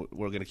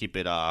we're gonna keep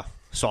it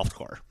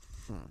softcore.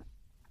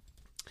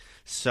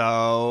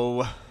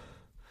 So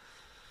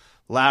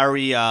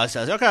Larry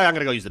says, "Okay, I'm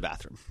gonna go use the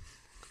bathroom,"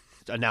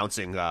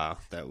 announcing that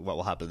what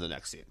will happen in the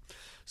next scene.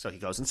 So he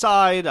goes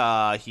inside.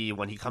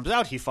 When he comes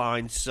out, he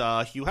finds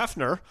Hugh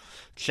Hefner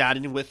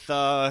chatting with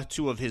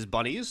two of his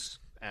bunnies,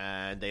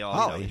 and they all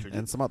Holly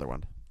and some other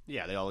one.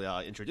 Yeah, they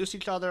all introduce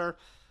each other.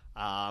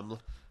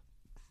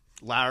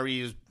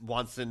 Larry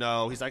wants to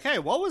know. He's like, "Hey,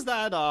 what was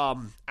that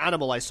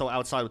animal I saw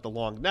outside with the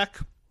long neck?"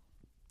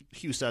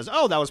 Hugh says,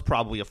 "Oh, that was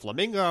probably a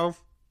flamingo."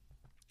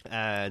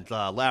 And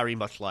Larry,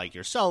 much like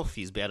yourself,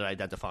 he's bad at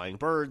identifying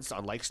birds,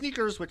 unlike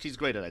sneakers, which he's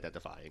great at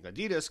identifying.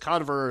 Adidas,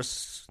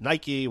 Converse,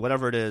 Nike,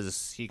 whatever it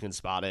is, he can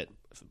spot it.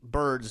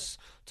 Birds,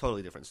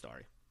 totally different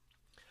story.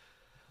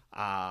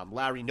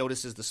 Larry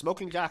notices the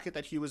smoking jacket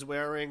that Hugh was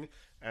wearing,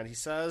 and he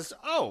says,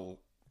 "Oh,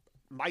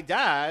 my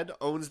dad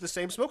owns the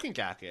same smoking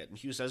jacket." And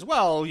Hugh says,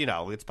 "Well,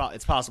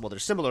 it's possible they're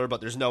similar,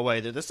 but there's no way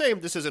they're the same.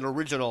 This is an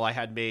original I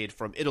had made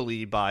from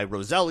Italy by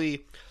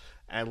Roselli."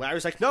 And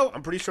Larry's like, "No,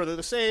 I'm pretty sure they're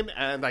the same,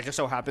 and I just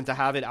so happen to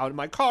have it out in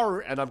my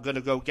car, and I'm going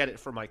to go get it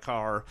for my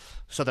car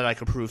so that I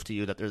can prove to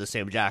you that they're the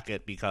same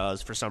jacket,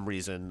 because for some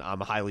reason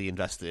I'm highly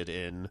invested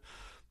in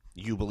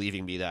you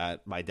believing me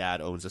that my dad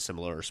owns a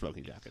similar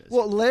smoking jacket."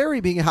 Well, Larry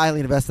being highly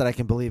invested, I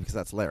can believe, because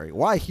that's Larry.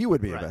 Why Hugh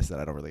would be invested,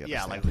 I don't really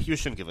Yeah, understand. like Hugh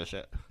shouldn't give a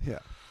shit. Yeah.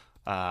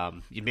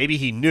 Maybe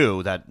he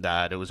knew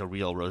that it was a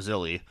real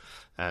Rosilli,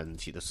 and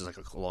this is like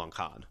a long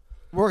con.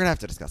 We're going to have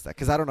to discuss that,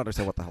 because I don't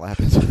understand what the hell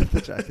happens with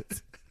the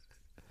jackets.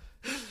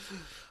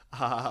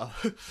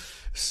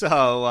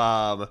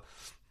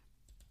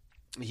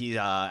 He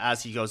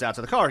as he goes out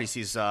to the car, he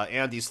sees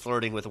Andy's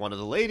flirting with one of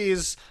the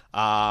ladies.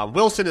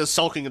 Wilson is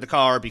sulking in the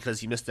car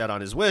because he missed out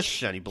on his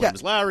wish, and he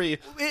blames Larry.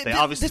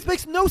 This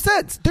makes no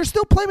sense. There's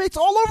still playmates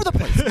all over the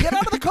place. Get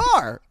out of the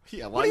car.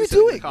 Yeah, what are you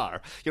doing? In the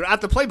car? You're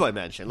at the Playboy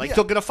Mansion. Like,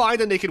 you're gonna find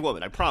a naked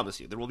woman. I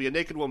promise you, there will be a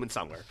naked woman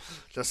somewhere.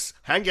 Just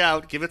hang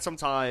out, give it some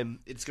time.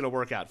 It's gonna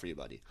work out for you,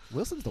 buddy.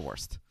 Wilson's the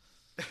worst.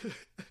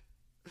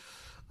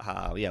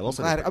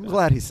 Wilson. I'm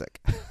glad he's sick.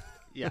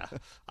 Yeah,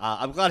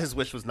 I'm glad his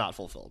wish was not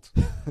fulfilled.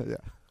 Yeah.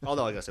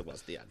 Although I guess it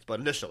was at the end.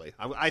 But initially,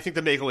 I think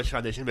the Make-A-Wish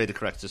Foundation made the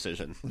correct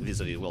decision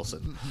vis-a-vis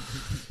Wilson.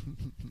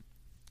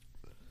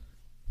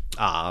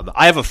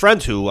 I have a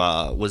friend who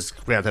was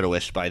granted a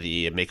wish by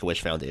the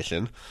Make-A-Wish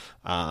Foundation,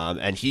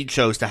 and he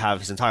chose to have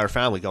his entire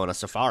family go on a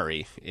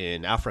safari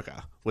in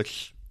Africa,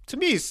 which to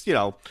me is,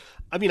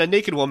 I mean, a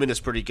naked woman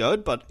is pretty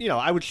good, but,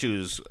 I would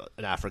choose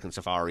an African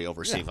safari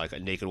over seeing like a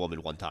naked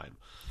woman one time.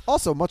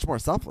 Also, much more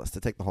selfless to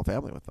take the whole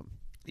family with them.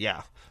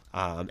 Yeah.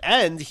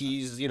 And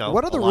he's,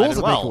 what are the alive rules and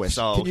of well, Make-A-Wish?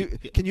 so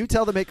Can you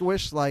tell the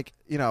Make-A-Wish, like,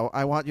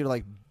 I want you to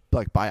like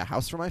buy a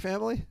house for my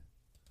family?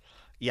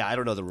 Yeah, I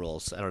don't know the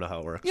rules. I don't know how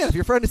it works. Yeah, if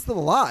your friend is still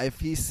alive,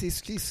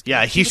 he's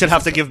yeah, he should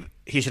have to give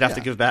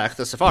to give back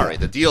the safari. Yeah.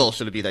 The deal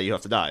should be that you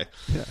have to die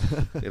Yeah.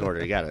 in order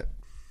to get it.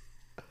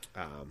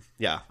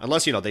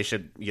 Unless they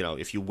should,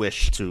 if you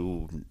wish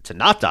to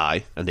not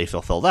die and they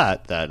fulfill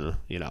that, then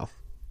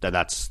then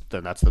that's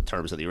the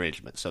terms of the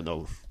arrangement. So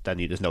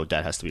there's no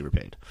debt has to be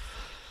repaid.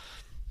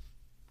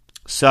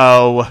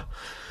 So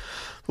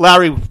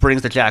Larry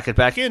brings the jacket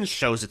back in,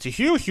 shows it to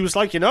Hugh. Hugh's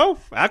like,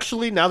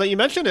 actually, now that you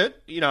mention it,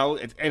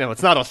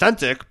 it's not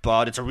authentic,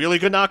 but it's a really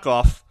good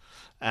knockoff.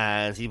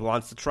 And he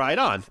wants to try it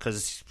on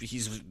because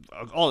he's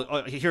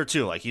here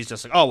too. Like, he's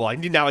just like, oh, well, I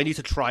need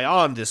to try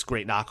on this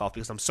great knockoff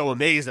because I'm so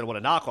amazed at what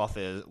a knockoff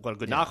is, what a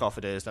good knockoff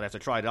it is, that I have to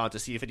try it on to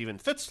see if it even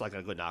fits like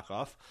a good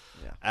knockoff.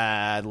 Yeah.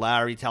 And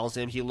Larry tells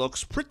him he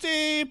looks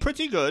pretty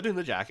good in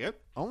the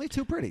jacket. Only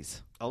two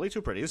pretties. Only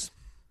two pretties.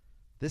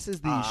 This is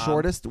the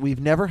shortest.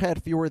 We've never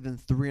had fewer than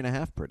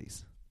 3.5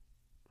 pretties.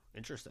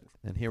 Interesting.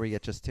 And here we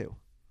get just 2.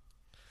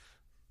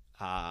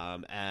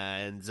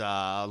 And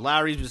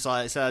Larry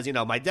says,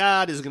 my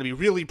dad is going to be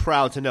really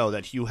proud to know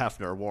that Hugh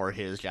Hefner wore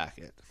his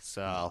jacket.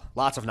 So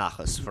lots of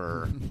nachas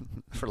for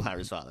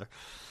Larry's father.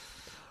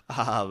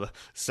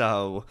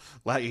 So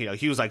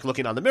he was like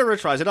looking on the mirror,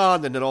 tries it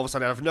on, and then all of a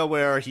sudden out of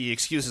nowhere, he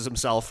excuses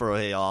himself for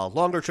a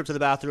longer trip to the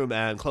bathroom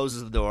and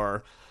closes the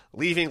door,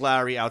 leaving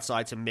Larry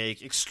outside to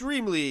make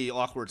extremely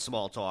awkward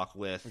small talk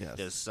with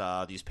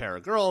these pair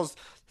of girls.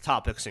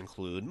 Topics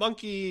include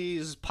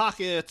monkeys,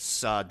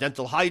 pockets,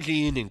 dental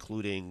hygiene,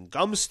 including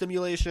gum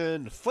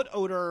stimulation, foot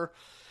odor.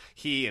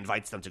 He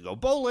invites them to go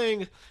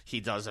bowling. He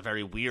does a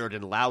very weird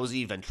and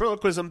lousy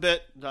ventriloquism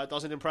bit that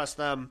doesn't impress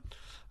them.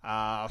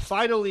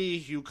 Finally,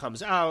 Hugh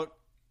comes out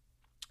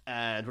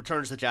and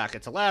returns the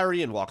jacket to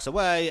Larry and walks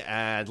away.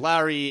 And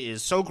Larry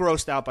is so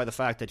grossed out by the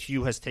fact that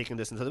Hugh has taken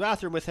this into the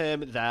bathroom with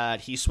him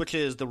that he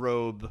switches the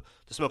robe,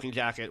 the smoking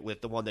jacket,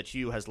 with the one that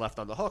Hugh has left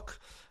on the hook,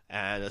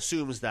 and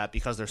assumes that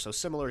because they're so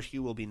similar,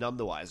 Hugh will be none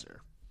the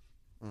wiser.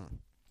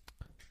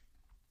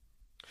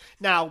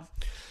 Now,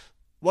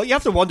 what you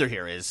have to wonder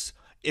here is,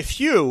 if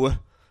Hugh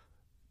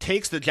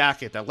takes the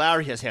jacket that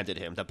Larry has handed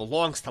him that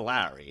belongs to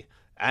Larry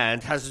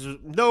and has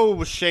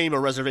no shame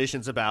or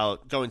reservations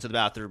about going to the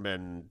bathroom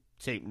and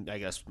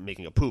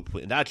making a poop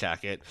in that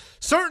jacket,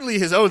 certainly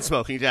his own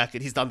smoking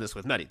jacket, he's done this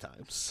with many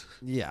times.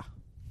 Yeah.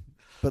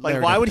 But Like,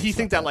 Larry why never would he thinks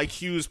think about that,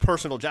 like, Hugh's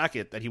personal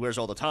jacket that he wears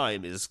all the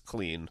time is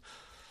clean?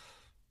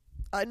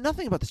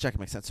 Nothing about this jacket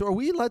makes sense. So are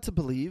we led to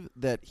believe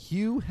that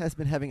Hugh has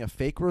been having a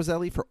fake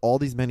Roselli for all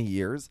these many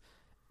years,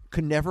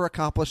 could never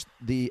accomplish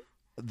the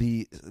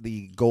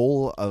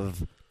goal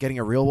of getting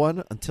a real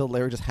one until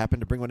Larry just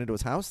happened to bring one into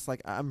his house?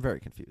 Like, I'm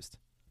very confused.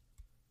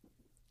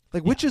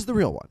 Like, which is the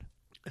real one?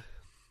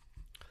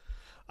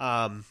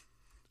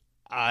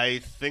 I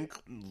think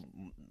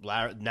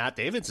Nat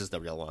David's is the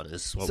real one,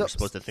 is what we're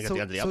supposed to think at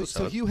the end of the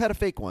episode. So Hugh had a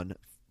fake one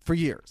for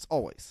years,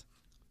 always.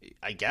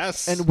 I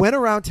guess. And went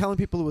around telling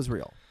people it was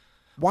real.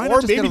 Why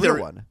not just get a real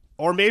one?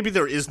 Or maybe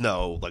there is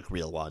no, like,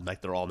 real one.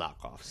 Like, they're all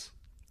knockoffs.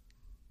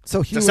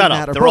 So Hugh The and setup,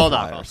 Nat are they're all both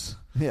knockoffs. liars.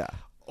 Yeah.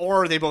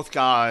 Or they both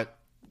got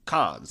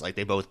cons. Like,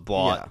 they both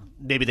bought... Yeah.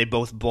 Maybe they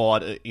both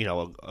bought, a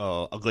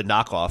good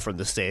knockoff from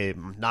the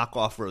same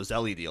knockoff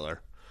Roselli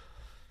dealer.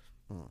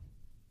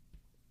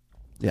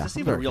 Yeah. Is this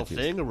even a real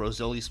thing, a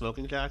Roselli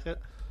smoking jacket?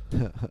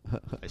 I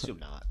assume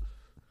not.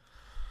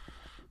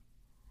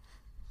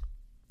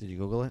 Did you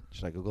Google it?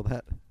 Should I Google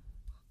that?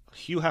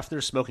 Hugh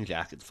Hefner's smoking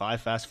jacket.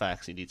 5 fast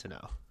facts you need to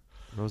know.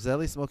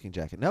 Roselli smoking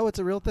jacket. No, it's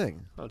a real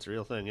thing. Oh, it's a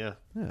real thing, yeah.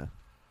 Yeah.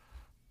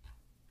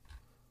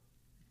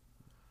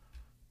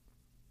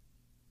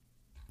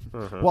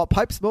 While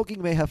pipe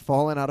smoking may have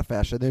fallen out of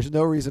fashion, there's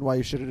no reason why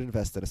you shouldn't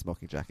invest in a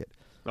smoking jacket.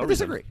 No I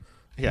reason. disagree.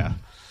 Yeah.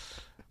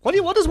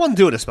 What does one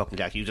do in a smoking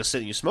jacket? You just sit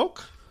and you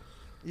smoke?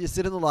 You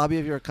sit in the lobby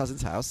of your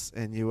cousin's house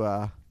and you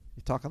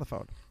talk on the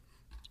phone.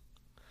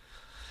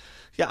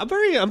 Yeah, I'm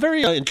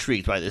very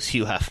intrigued by this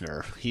Hugh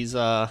Hefner.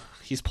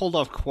 He's pulled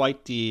off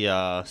quite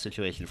the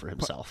situation for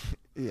himself.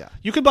 Yeah.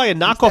 You can buy a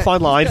knockoff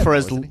online for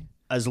isn't he?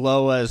 as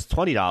low as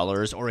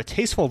 $20, or a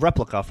tasteful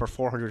replica for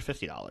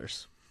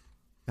 $450.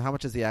 How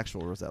much does the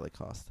actual Roselli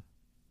cost?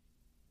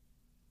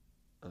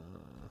 I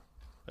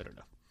don't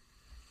know.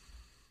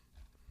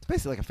 It's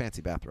basically like a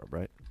fancy bathrobe,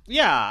 right?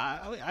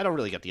 Yeah, I don't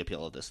really get the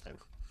appeal of this thing.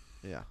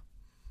 Yeah.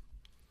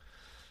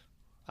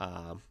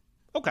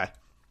 Okay,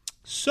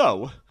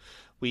 so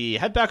we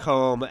head back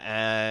home,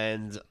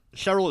 and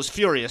Cheryl is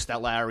furious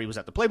that Larry was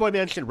at the Playboy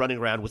Mansion running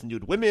around with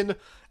nude women,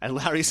 and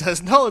Larry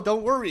says, no,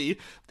 don't worry,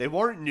 they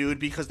weren't nude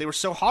because they were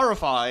so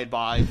horrified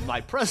by my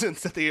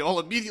presence that they all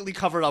immediately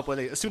covered up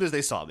as soon as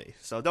they saw me.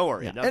 So don't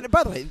worry. Yeah. No. And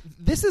by the way,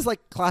 this is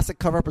like classic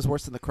cover-up is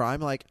worse than the crime.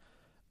 Like,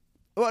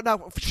 well, now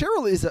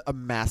Cheryl is a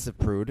massive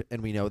prude,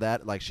 and we know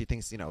that. Like, she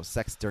thinks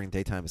sex during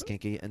daytime is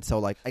kinky, and so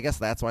like I guess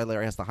that's why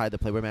Larry has to hide the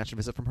Playboy Mansion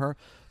visit from her.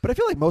 But I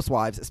feel like most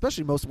wives,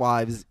 especially most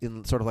wives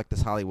in sort of like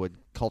this Hollywood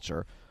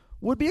culture,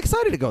 would be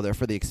excited to go there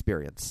for the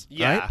experience.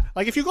 Yeah, right?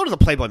 like if you go to the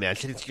Playboy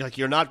Mansion, it's like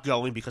you're not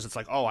going because it's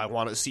like, oh, I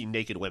want to see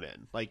naked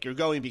women. Like you're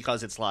going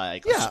because it's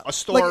like a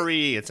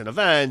story, it's an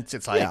event.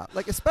 It's like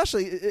like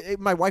especially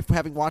my wife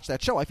having watched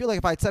that show. I feel like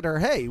if I'd said to her,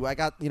 "Hey, I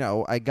got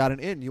an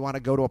in. You want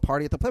to go to a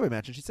party at the Playboy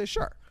Mansion?" She'd say,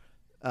 "Sure."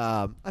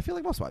 I feel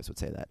like most wives would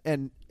say that,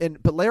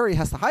 but Larry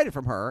has to hide it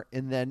from her,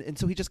 and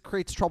so he just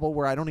creates trouble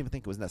where I don't even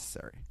think it was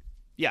necessary.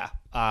 Yeah,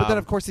 but then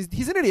of course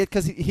he's an idiot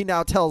because he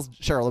now tells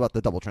Cheryl about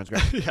the double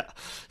transgression. Yeah,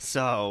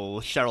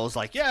 so Cheryl's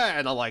like, yeah,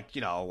 and I'm like,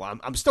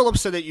 I'm still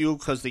upset at you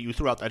because you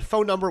threw out that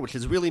phone number, which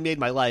has really made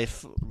my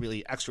life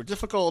really extra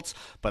difficult.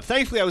 But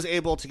thankfully, I was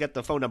able to get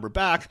the phone number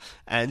back.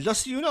 And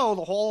just so you know,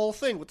 the whole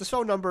thing with this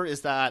phone number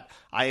is that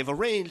I have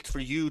arranged for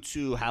you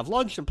to have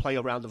lunch and play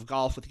a round of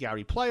golf with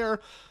Gary Player,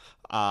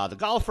 the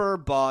golfer,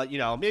 but,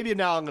 maybe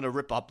now I'm going to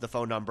rip up the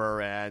phone number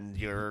and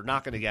you're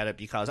not going to get it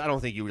because I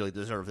don't think you really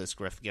deserve this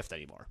gift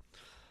anymore.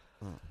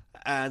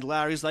 And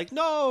Larry's like,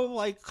 no,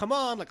 like, come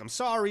on, like, I'm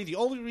sorry. The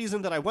only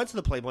reason that I went to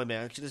the Playboy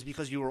Mansion is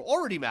because you were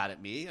already mad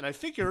at me, and I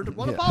figured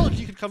one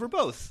apology could cover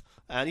both.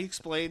 And he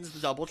explains the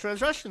double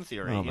transgression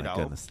theory. Oh, my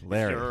goodness,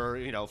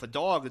 Larry. If a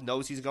dog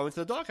knows he's going to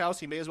the doghouse,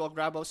 he may as well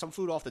grab some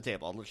food off the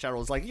table. And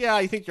Cheryl's like, yeah,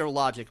 I think your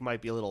logic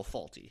might be a little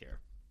faulty here.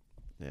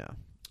 Yeah.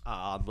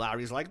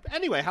 Larry's like,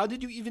 anyway, how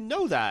did you even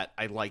know that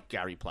I like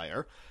Gary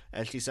Player?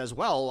 And she says,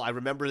 well, I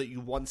remember that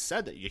you once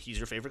said that he's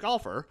your favorite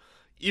golfer,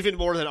 even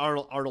more than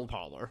Arnold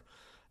Palmer.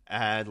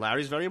 And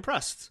Larry's very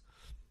impressed.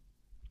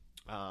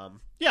 I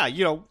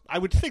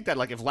would think that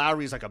like if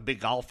Larry's like a big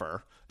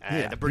golfer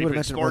and a pretty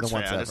big sports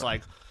fan, it's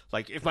like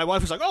if my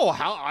wife was like, oh,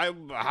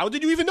 how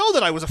did you even know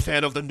that I was a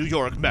fan of the New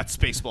York Mets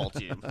baseball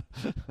team?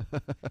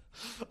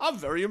 I'm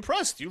very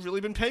impressed. You've really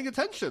been paying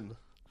attention.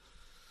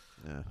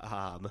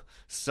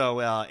 So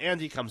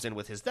Andy comes in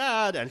with his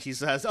dad, and he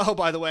says, "Oh,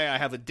 by the way, I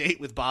have a date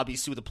with Bobby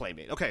Sue, the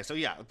playmate." Okay, so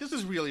yeah, this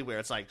is really where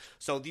it's like,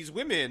 so these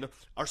women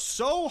are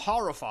so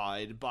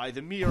horrified by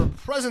the mere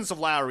presence of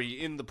Larry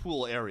in the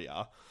pool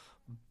area,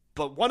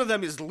 but one of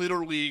them is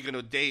literally going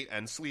to date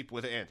and sleep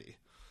with Andy.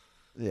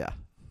 Yeah.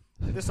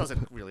 This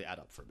doesn't really add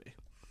up for me.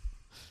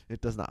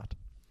 It does not.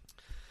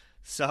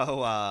 So,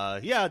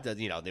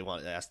 they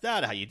want to ask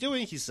Dad, how you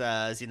doing? He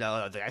says,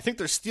 I think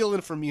they're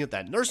stealing from me at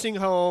that nursing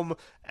home.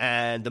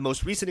 And the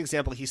most recent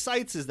example he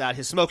cites is that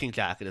his smoking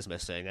jacket is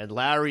missing. And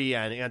Larry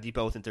and Andy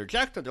both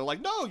interject, and they're like,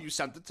 no, you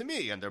sent it to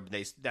me. And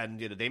they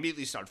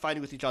immediately start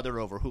fighting with each other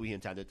over who he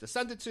intended to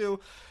send it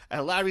to.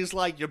 And Larry's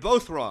like, you're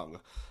both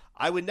wrong.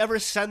 I would never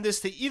send this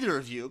to either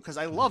of you because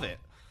I love it.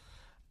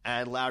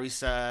 And Larry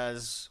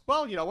says,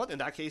 well, you know what? In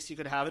that case, you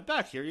could have it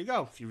back. Here you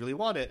go, if you really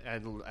want it.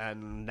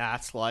 And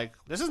Nat's like,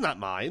 this is not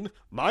mine.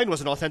 Mine was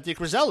an authentic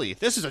Roselli.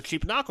 This is a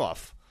cheap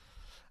knockoff.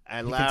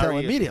 And He Larry can tell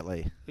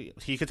immediately.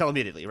 He could tell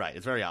immediately, right.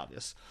 It's very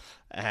obvious.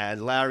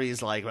 And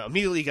Larry's like,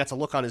 immediately gets a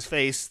look on his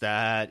face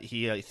that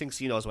he thinks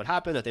he knows what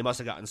happened, that they must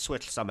have gotten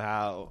switched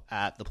somehow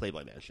at the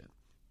Playboy Mansion.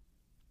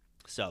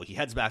 So he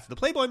heads back to the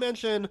Playboy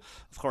Mansion.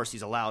 Of course,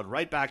 he's allowed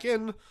right back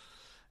in.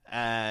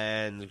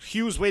 And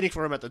Hugh's waiting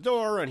for him at the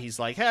door, and he's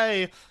like,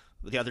 hey,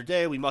 the other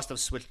day we must have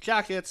switched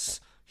jackets.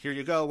 Here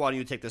you go. Why don't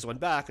you take this one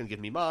back and give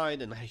me mine?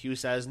 And Hugh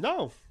says,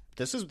 no,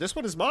 this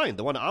one is mine.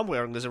 The one I'm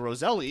wearing is a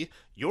Roselli.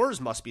 Yours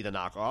must be the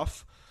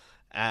knockoff.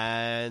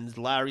 And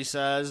Larry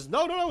says,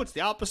 no, it's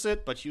the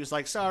opposite. But Hugh's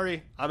like,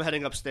 sorry, I'm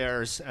heading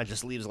upstairs, and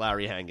just leaves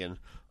Larry hanging,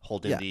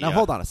 holding the... Now,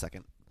 hold on a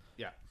second.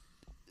 Yeah.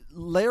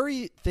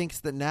 Larry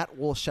thinks that Nat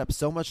will shep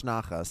so much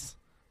nachas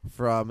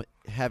from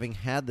having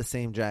had the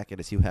same jacket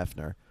as Hugh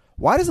Hefner.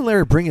 Why doesn't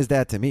Larry bring his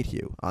dad to meet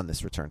Hugh on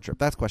this return trip?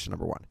 That's question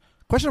number one.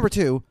 Question number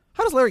two,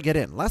 how does Larry get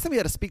in? Last time he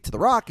had to speak to The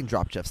Rock and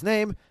drop Jeff's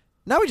name.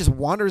 Now he just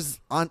wanders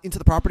on into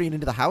the property and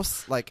into the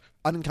house, like,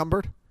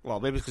 unencumbered?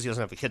 Well, maybe because he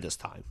doesn't have a kid this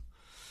time.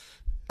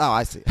 Oh,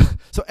 I see.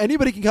 So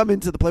anybody can come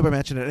into the Playboy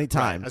Mansion at any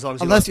time, Right, as long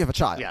as unless you have a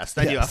child. Yes,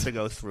 then you have to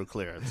go through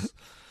clearance.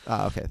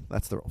 Okay,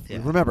 that's the rule.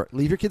 Yeah. Remember,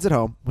 leave your kids at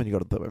home when you go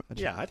to the Playboy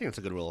Mansion. Yeah, I think it's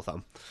a good rule of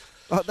thumb.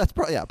 That's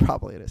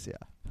probably it is, yeah.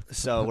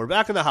 So we're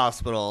back in the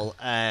hospital,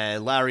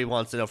 and Larry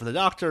wants to know from the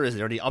doctor, is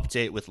there any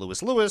update with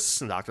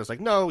Lewis? And the doctor's like,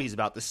 no, he's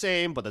about the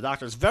same, but the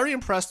doctor's very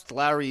impressed with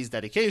Larry's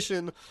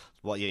dedication.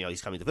 Well,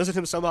 he's coming to visit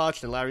him so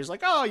much, and Larry's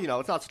like, oh,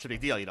 it's not such a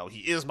big deal. He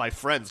is my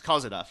friend's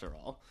cousin after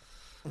all.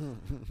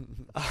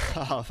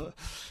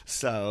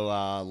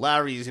 So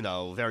Larry's,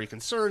 very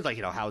concerned, like,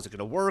 how is it going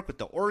to work with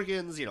the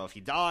organs? If he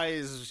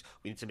dies,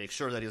 we need to make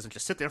sure that he doesn't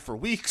just sit there for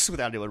weeks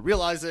without anyone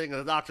realizing. And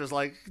the doctor's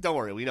like, don't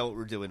worry, we know what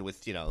we're doing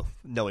with,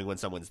 knowing when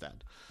someone's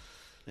dead.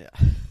 Yeah.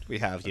 We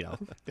have,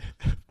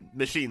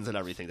 machines and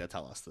everything that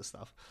tell us this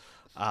stuff.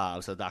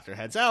 So the doctor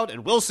heads out,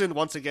 and Wilson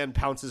once again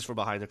pounces from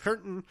behind the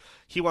curtain.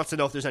 He wants to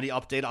know if there's any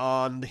update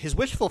on his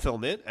wish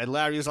fulfillment. And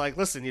Larry's like,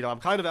 listen, I'm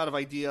kind of out of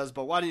ideas,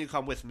 but why don't you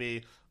come with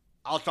me?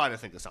 I'll try to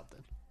think of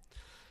something.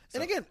 So.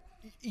 And again,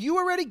 you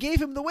already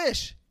gave him the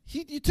wish.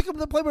 You took him to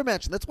the Playboy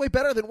Mansion. That's way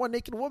better than one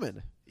naked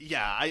woman.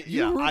 Yeah, I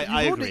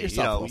agree.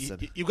 Yourself,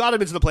 you got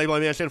him into the Playboy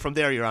Mansion. From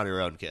there, you're on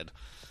your own, kid.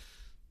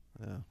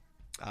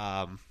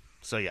 Yeah.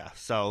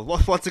 So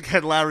once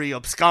again, Larry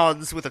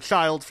absconds with a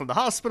child from the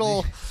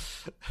hospital.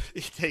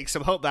 He takes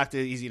him home back to,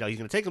 he's going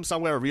to take him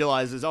somewhere,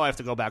 realizes, I have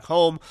to go back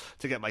home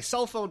to get my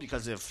cell phone,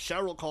 because if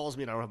Cheryl calls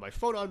me and I don't have my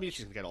phone on me,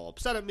 she's going to get all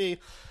upset at me.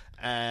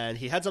 And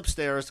he heads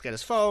upstairs to get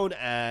his phone,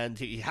 and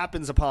he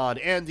happens upon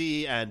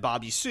Andy and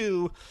Bobby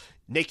Sue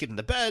naked in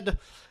the bed,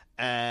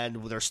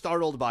 and they're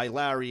startled by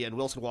Larry and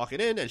Wilson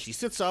walking in, and she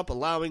sits up,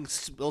 allowing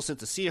Wilson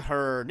to see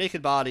her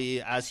naked body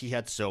as he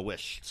had so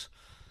wished.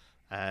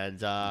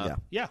 And, I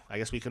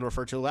guess we can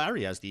refer to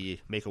Larry as the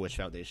Make-A-Wish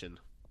Foundation.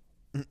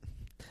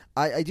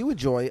 I do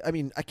enjoy, I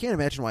can't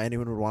imagine why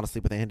anyone would want to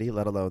sleep with Andy,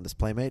 let alone this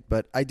playmate,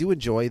 but I do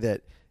enjoy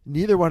that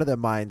neither one of them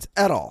minds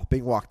at all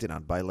being walked in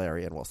on by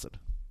Larry and Wilson.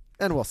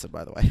 And Wilson,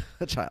 by the way,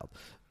 a child.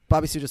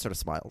 Bobby Sue just sort of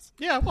smiles.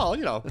 Yeah,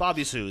 well,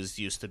 Bobby Sue is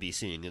used to being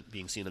seen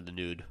in the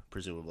nude,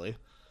 presumably.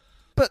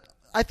 But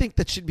I think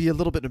that should be a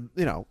little bit,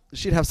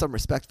 she'd have some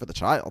respect for the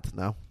child.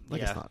 No, I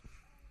guess not.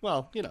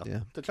 Well,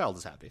 the child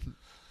is happy.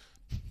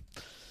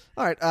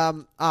 All right,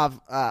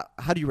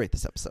 how do you rate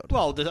this episode?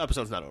 Well, the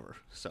episode's not over,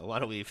 so why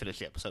don't we finish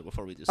the episode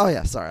before we do something? Oh,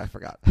 yeah, sorry, I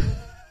forgot.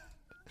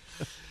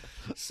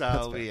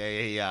 So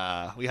we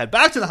head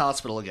back to the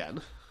hospital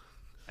again,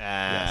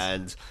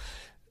 and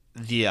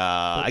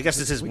I guess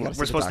this is, we're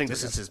supposed to think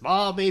this is his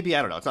mom, maybe,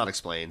 I don't know, it's not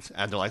explained.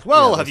 And they're like,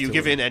 well, have you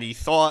given any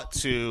thought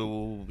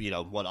to,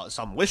 what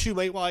some wish you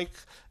might like?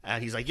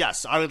 And he's like,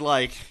 yes, I would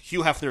like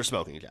Hugh Hefner's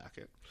smoking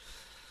jacket.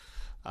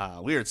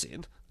 Weird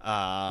scene.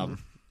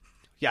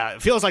 Yeah,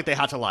 it feels like they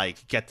had to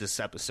get this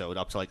episode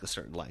up to a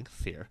certain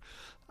length here.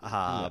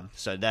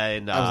 So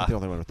then I wasn't the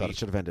only one who thought it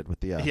should have ended with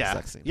the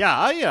sex scene.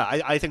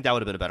 I think that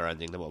would have been a better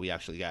ending than what we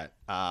actually get.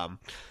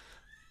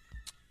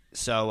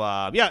 So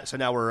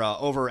now we're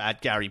over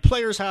at Gary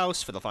Player's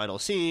house for the final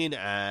scene,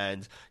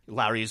 and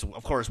Larry's,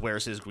 of course,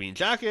 wears his green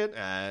jacket,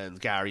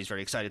 and Gary's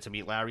very excited to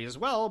meet Larry as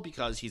well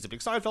because he's a big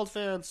Seinfeld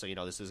fan, so,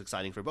 this is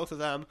exciting for both of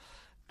them.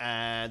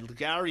 And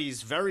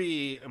Gary's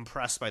very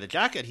impressed by the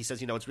jacket. He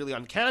says, it's really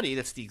uncanny.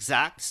 That's the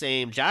exact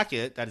same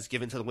jacket that is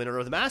given to the winner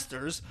of the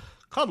Masters.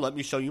 Come, let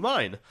me show you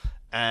mine.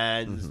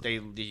 And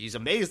he's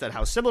amazed at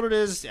how similar it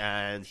is,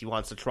 and he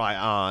wants to try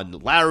on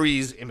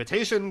Larry's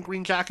imitation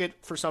green jacket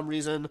for some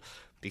reason.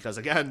 Because,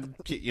 again,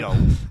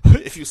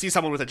 if you see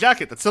someone with a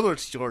jacket that's similar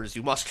to yours,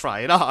 you must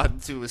try it on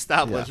to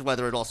establish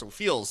whether it also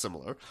feels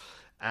similar.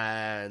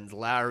 And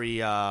Larry,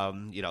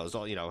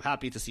 is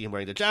happy to see him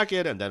wearing the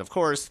jacket. And then, of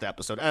course, the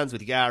episode ends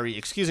with Gary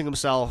excusing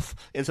himself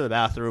into the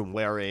bathroom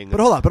wearing...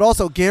 But hold on. But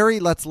also, Gary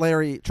lets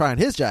Larry try on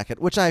his jacket,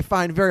 which I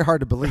find very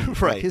hard to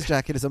believe. Right. Like, his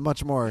jacket is a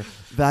much more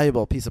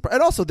valuable piece of...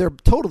 And also, they're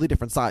totally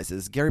different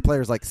sizes. Gary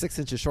Player's like 6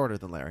 inches shorter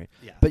than Larry.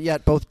 Yeah. But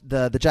yet, both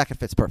the jacket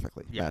fits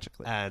perfectly,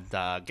 magically. And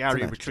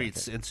Gary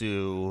retreats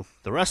into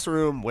the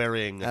restroom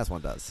wearing... As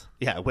one does.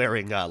 Yeah,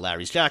 wearing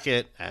Larry's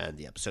jacket, and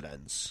the episode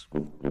ends.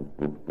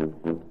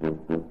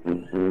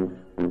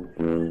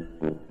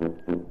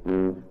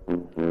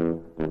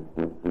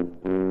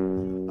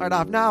 All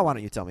right, now why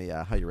don't you tell me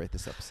how you rate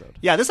this episode?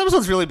 Yeah, this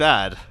episode's really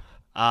bad.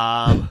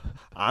 I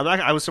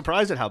was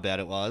surprised at how bad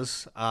it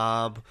was.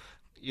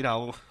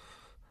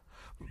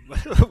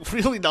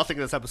 Really nothing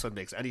in this episode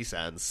makes any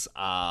sense.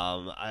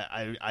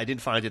 I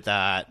didn't find it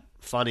that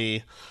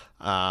funny.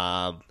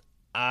 I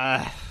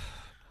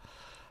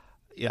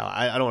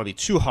don't want to be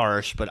too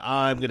harsh, but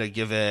I'm gonna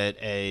give it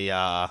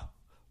a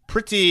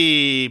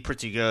pretty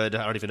good.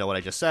 I don't even know what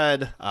I just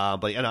said,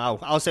 but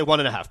I'll say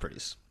 1.5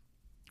 pretties.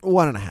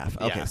 1.5.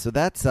 Okay, Yeah. so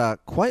that's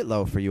quite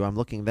low for you. I'm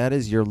looking. That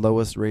is your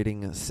lowest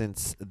rating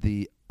since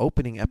the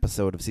opening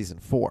episode of season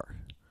 4,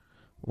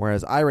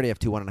 whereas I already have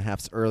 2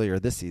 1.5s earlier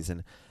this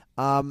season.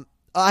 I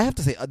have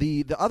to say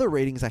the other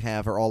ratings I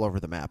have are all over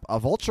the map.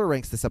 Vulture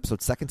ranks this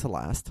episode second to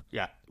last.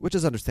 Yeah, which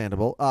is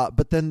understandable.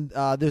 But then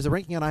there's a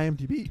ranking on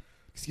IMDb.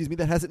 Excuse me,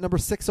 that has it number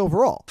 6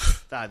 overall.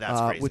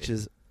 that's crazy. Which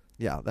is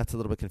that's a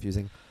little bit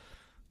confusing.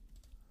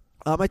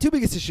 My two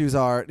biggest issues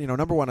are,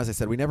 number one, as I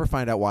said, we never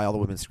find out why all the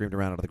women screamed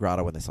around out of the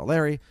grotto when they saw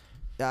Larry.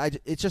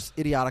 It's just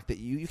idiotic that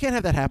you can't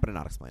have that happen and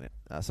not explain it.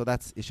 So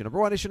that's issue number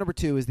one. Issue number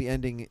two is the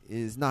ending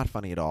is not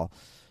funny at all.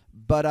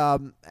 But,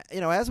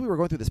 as we were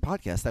going through this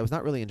podcast, I was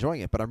not really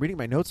enjoying it. But I'm reading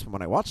my notes from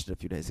when I watched it a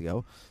few days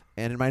ago.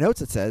 And in my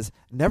notes it says,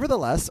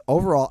 nevertheless,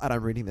 overall, and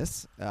I'm reading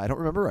this. I don't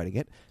remember writing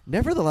it.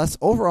 Nevertheless,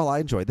 overall, I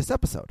enjoyed this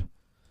episode.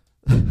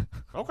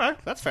 Okay,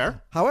 that's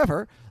fair.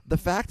 However, the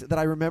fact that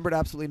I remembered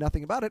absolutely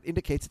nothing about it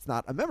indicates it's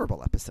not a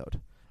memorable episode.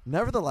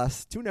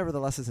 Nevertheless, 2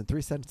 neverthelesses in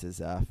 3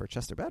 sentences for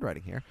Chester Bad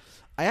writing here.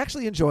 I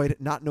actually enjoyed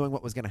not knowing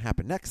what was going to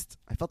happen next.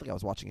 I felt like I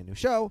was watching a new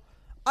show.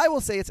 I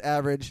will say it's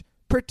average.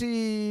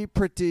 Pretty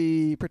good.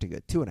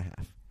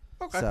 2.5.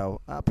 Okay.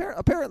 So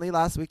apparently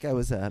last week I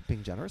was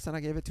being generous and I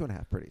gave it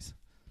 2.5 pretties.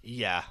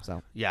 Yeah.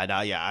 So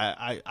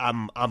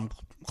I'm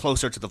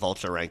closer to the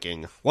Vulture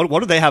ranking. What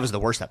do they have as the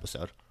worst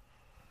episode?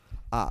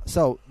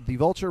 So the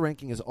Vulture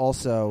ranking is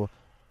also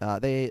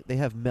they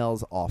have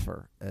Mel's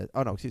Offer.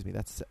 Excuse me.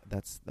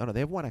 They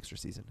have one extra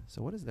season.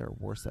 So what is their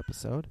worst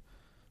episode?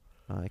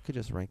 I could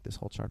just rank this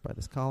whole chart by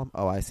this column.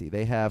 Oh, I see.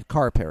 They have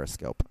Car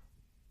Periscope.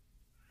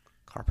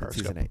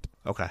 Season 8.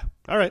 Okay.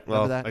 All right.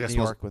 Well, that I guess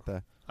New York with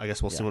the. I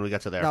guess we'll see when we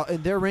get to there. Now,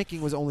 and their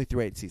ranking was only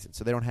through 8 seasons,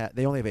 so they only have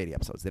 80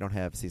 episodes. They don't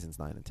have seasons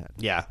 9 and 10.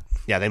 Yeah.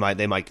 They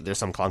might. There's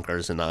some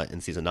clunkers in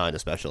season 9,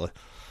 especially.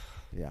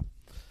 Yeah.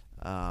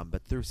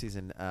 But through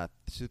season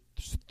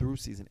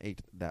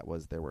 8, that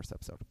was their worst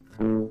episode.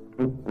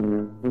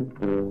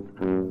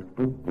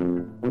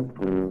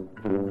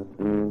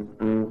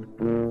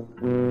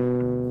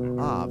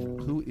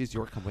 Who is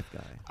your come with guy?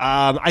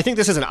 I think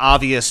this is an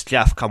obvious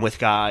Jeff come with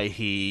guy.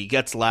 He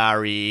gets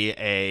Larry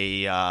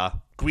a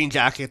green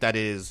jacket that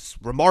is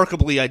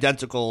remarkably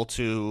identical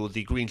to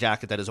the green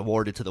jacket that is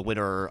awarded to the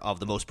winner of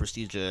the most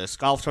prestigious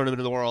golf tournament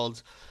in the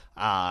world.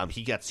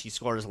 He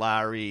scores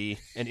Larry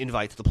an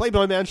invite to the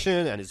Playboy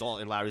Mansion, and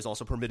Larry's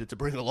also permitted to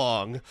bring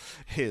along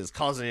his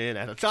cousin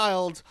and a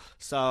child.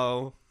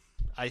 So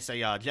I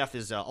say Jeff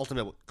is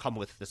ultimate come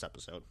with this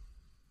episode.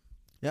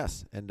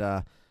 Yes, and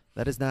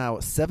that is now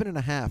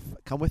 7.5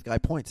 come with guy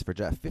points for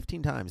Jeff.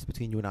 15 times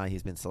between you and I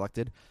he's been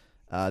selected.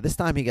 This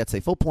time he gets a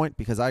full point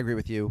because I agree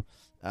with you.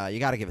 You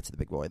got to give it to the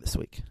big boy this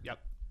week. Yep.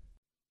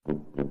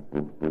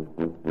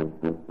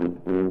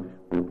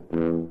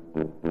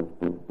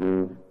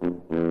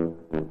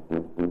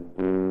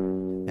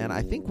 And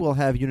I think we'll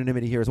have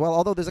unanimity here as well,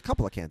 although there's a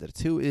couple of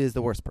candidates. Who is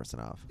the worst person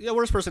of? Yeah,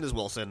 worst person is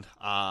Wilson.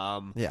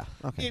 Yeah,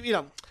 okay.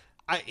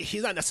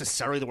 He's not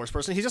necessarily the worst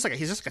person. He's just like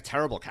a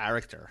terrible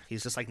character.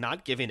 He's just like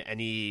not given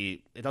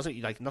any. It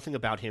doesn't nothing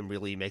about him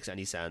really makes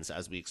any sense,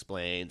 as we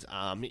explained.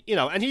 And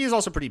he is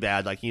also pretty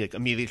bad. Like he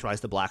immediately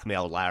tries to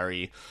blackmail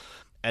Larry,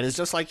 and it's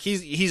just like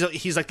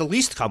he's like the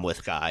least come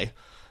with guy,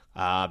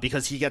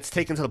 because he gets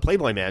taken to the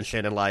Playboy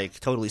Mansion and like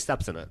totally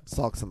steps in it.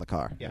 Sulks in the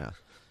car. Yeah.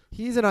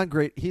 He's an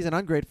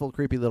ungrateful,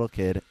 creepy little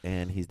kid,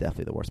 and he's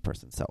definitely the worst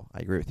person. So I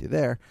agree with you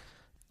there.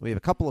 We have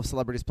a couple of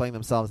celebrities playing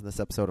themselves in this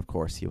episode, of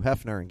course, Hugh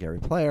Hefner and Gary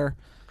Player.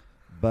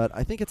 But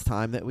I think it's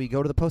time that we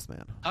go to the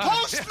postman.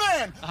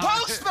 Postman!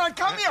 Postman,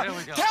 come here!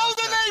 Tell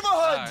the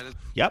neighborhood!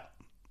 Yep.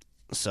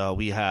 So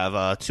we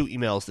have 2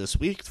 emails this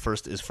week. The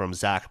first is from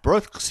Zach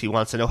Brooks. He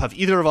wants to know, have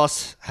either of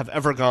us have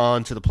ever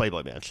gone to the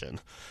Playboy Mansion?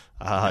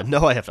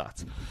 No, I have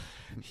not.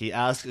 He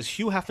asks, is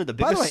Hugh Hefner the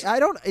biggest... By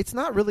the way, it's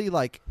not really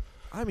like,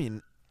 I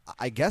mean,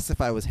 I guess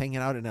if I was hanging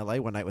out in L.A.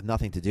 one night with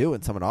nothing to do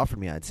and someone offered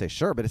me, I'd say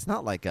sure, but it's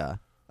not like at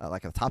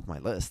the top of my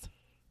list.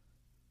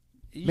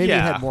 Maybe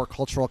it had more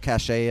cultural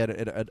cachet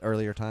at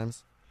earlier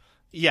times.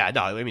 Yeah,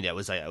 no, I mean, it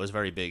was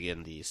very big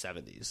in the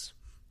 70s.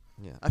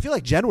 Yeah, I feel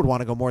like Jen would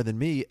want to go more than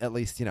me, at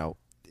least,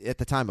 at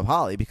the time of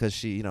Holly, because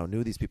she,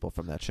 knew these people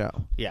from that show.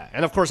 Yeah,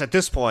 and of course, at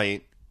this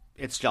point,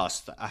 it's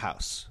just a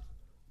house.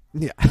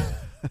 Yeah.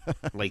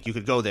 Like, you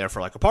could go there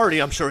for, like, a party.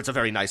 I'm sure it's a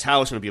very nice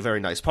house, and it would be a very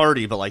nice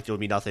party, but, like, there would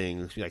be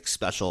nothing, like,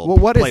 special. Well,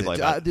 what is Playboy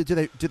it?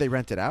 Do they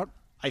rent it out?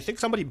 I think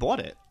somebody bought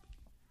it.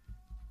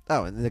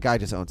 Oh, and the guy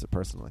just owns it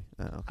personally.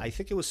 Oh, okay. I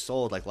think it was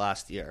sold, like,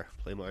 last year.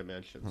 Playboy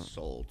Mansion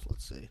sold.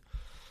 Let's see.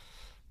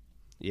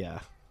 Yeah.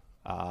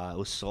 It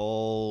was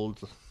sold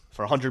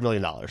for $100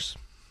 million. Oh,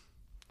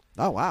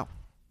 wow.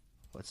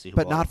 Let's see.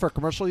 But not for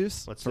commercial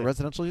use? Let's for see.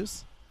 Residential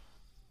use?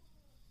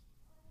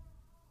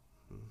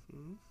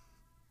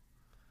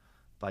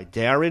 By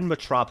Darren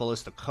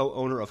Metropolis, the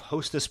co-owner of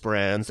Hostess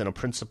Brands and a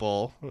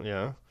principal.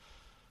 Yeah.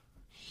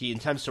 He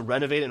intends to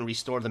renovate and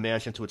restore the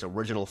mansion to its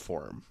original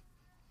form.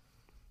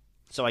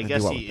 So I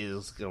guess he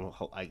is going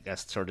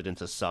to, turn it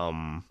into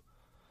some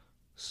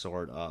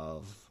sort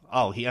of...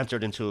 Oh, he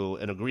entered into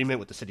an agreement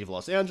with the city of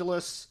Los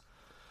Angeles.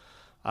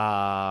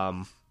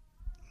 Protects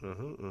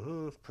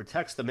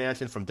the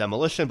mansion from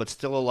demolition, but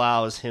still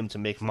allows him to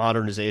make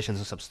modernizations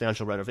and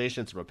substantial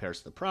renovations and repairs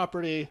to the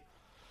property.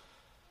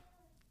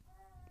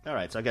 All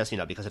right, so I guess,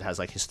 because it has,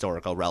 like,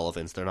 historical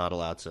relevance, they're not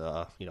allowed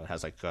to, it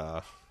has, like,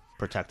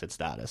 protected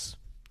status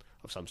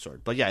of some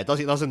sort. But, yeah, it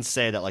doesn't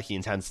say that, like, he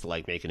intends to,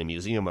 like, make it a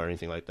museum or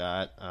anything like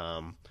that.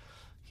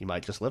 He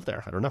might just live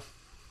there. I don't know.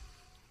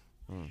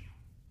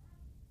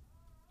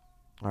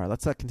 All right,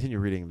 let's continue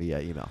reading the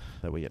email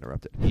that we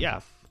interrupted.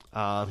 Yeah.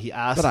 He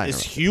asks,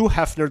 is Hugh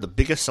Hefner the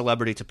biggest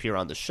celebrity to appear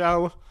on the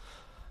show?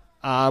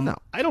 No.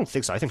 I don't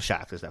think so. I think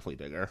Shaq is definitely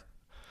bigger.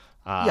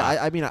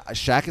 I mean,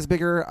 Shaq is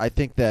bigger. I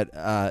think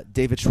that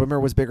David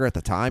Schwimmer was bigger at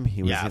the time.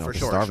 He was, the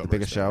star of the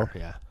biggest show.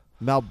 Yeah.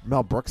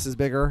 Mel Brooks is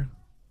bigger.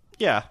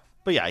 Yeah,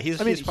 but yeah,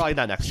 he's probably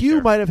not next. Hugh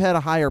might have had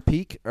a higher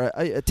peak.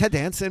 Ted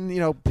Danson,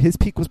 his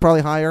peak was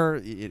probably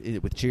higher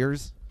with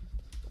Cheers.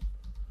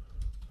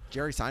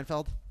 Jerry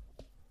Seinfeld,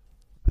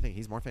 I think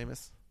he's more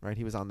famous, right?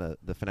 He was on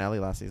the finale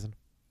last season.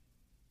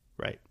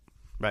 Right.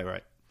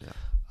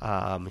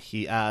 Yeah.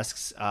 He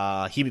asks,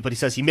 but he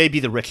says he may be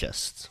the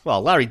richest.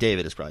 Well, Larry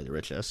David is probably the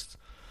richest.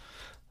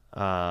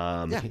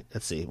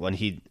 Let's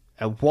see.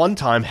 At one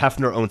time,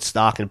 Hefner owned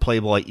stock in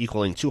Playboy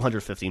equaling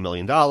 $250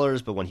 million,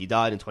 but when he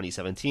died in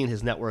 2017,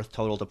 his net worth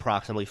totaled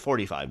approximately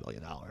 $45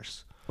 million.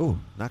 Ooh,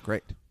 not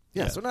great.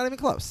 Yeah, so not even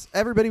close.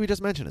 Everybody we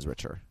just mentioned is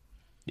richer.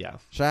 Yeah.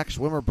 Shaq,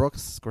 Schwimmer,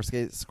 Brooks,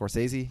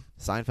 Scorsese,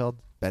 Seinfeld,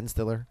 Ben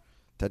Stiller,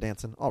 Ted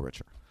Danson, all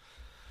richer.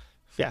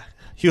 Yeah,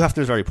 Hugh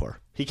Hefner's very poor.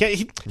 He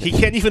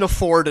can't even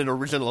afford an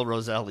original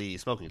Roselli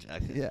smoking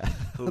jacket. Yeah,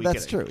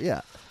 that's true.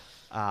 Yeah.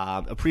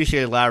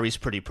 Appreciated Larry's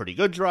pretty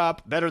good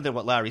drop. Better than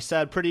what Larry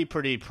said. Pretty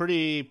good.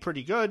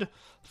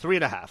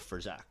 3.5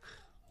 for Zach.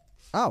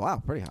 Oh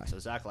wow, pretty high. So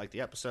Zach liked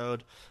the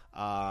episode.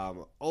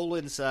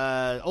 Olin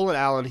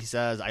Allen, he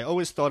says, I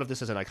always thought of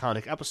this as an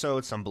iconic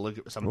episode. Some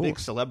big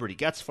celebrity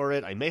gets for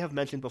it. I may have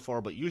mentioned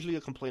before, but usually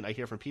a complaint I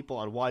hear from people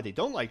on why they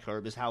don't like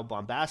Herb is how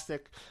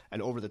bombastic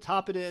and over the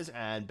top it is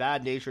and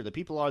bad nature the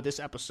people are. This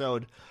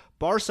episode,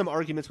 bar some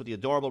arguments with the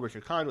adorable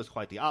Richard Kind, was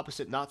quite the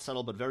opposite. Not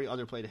subtle, but very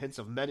underplayed hints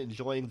of men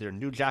enjoying their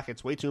new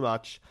jackets way too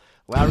much.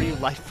 Larry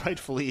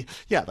rightfully,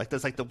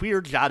 there's like the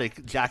weird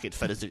jacket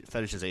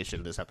fetishization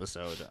in this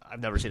episode.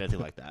 I've never seen anything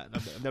like that.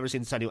 I've never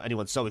seen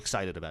anyone so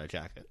excited about a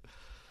jacket.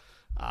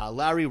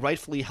 Larry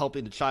rightfully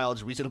helping the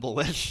child's reasonable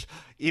wish,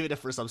 even if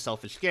for some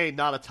selfish gain.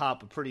 Not a top,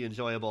 but pretty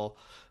enjoyable.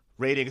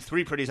 Rating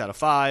 3 pretties out of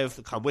 5.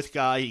 The come with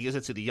guy, he gives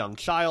it to the young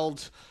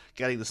child,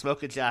 getting the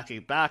smoking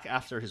jacket back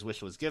after his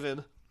wish was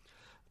given.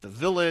 The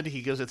villain,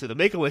 he gives it to the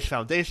Make-A-Wish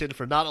Foundation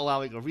for not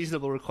allowing a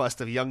reasonable request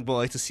of a young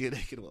boy to see a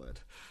naked woman.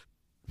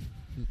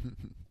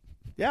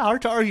 Yeah,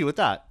 hard to argue with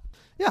that.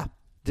 Yeah.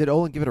 Did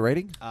Olin give it a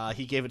rating?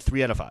 He gave it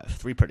 3 out of 5.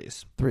 3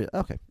 pretties. 3.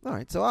 Okay. All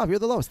right. So you're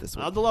the lowest this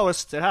week. I'm the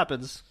lowest. It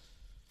happens.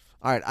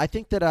 All right. I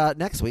think that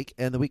next week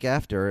and the week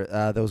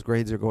after, those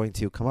grades are going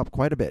to come up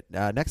quite a bit.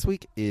 Next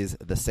week is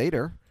the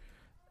Seder.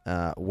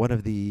 One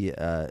of the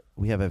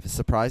we have a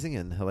surprising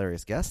and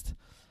hilarious guest.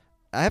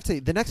 I have to say,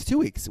 the next 2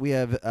 weeks, we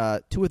have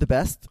 2 of the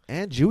best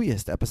and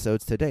Jewiest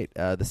episodes to date.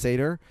 The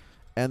Seder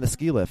and the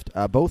Ski Lift,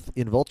 both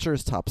in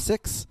Vulture's top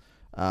 6.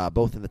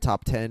 Both in the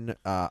top 10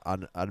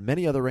 on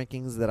many other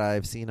rankings that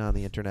I've seen on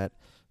the internet.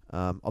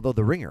 Although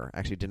The Ringer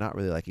actually did not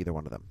really like either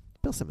one of them.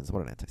 Bill Simmons,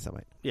 what an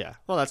anti-Semite. Yeah.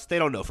 Well, they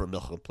don't know from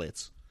milk and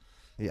plates.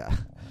 Yeah.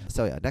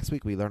 So, yeah, next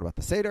week we learn about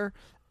the Seder,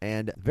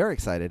 and very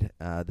excited.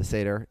 The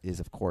Seder is,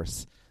 of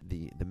course,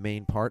 the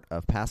main part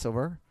of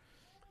Passover,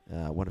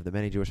 one of the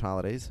many Jewish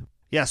holidays.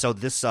 Yeah, so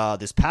this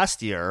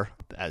past year,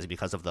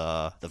 because of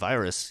the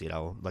virus,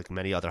 like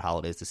many other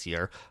holidays this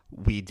year,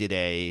 we did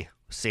a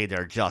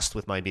Seder just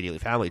with my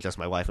immediate family, just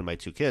my wife and my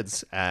 2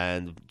 kids.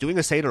 And doing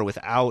a Seder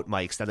without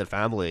my extended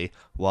family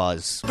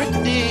was Pretty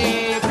good.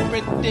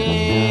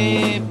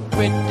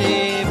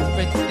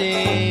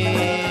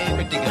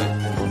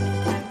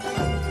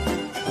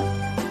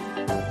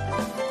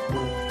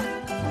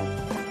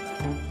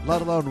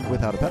 Let alone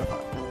without a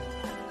pedophile.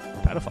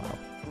 pedophile.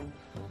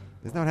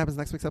 Isn't that what happens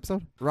next week's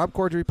episode? Rob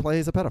Corddry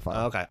plays a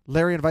pedophile. Okay.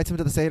 Larry invites him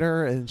to the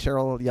Seder, and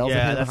Cheryl yells at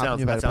him. that "How can sounds-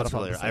 you invite that a sounds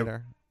pedophile to the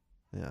familiar.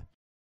 Seder?" Yeah.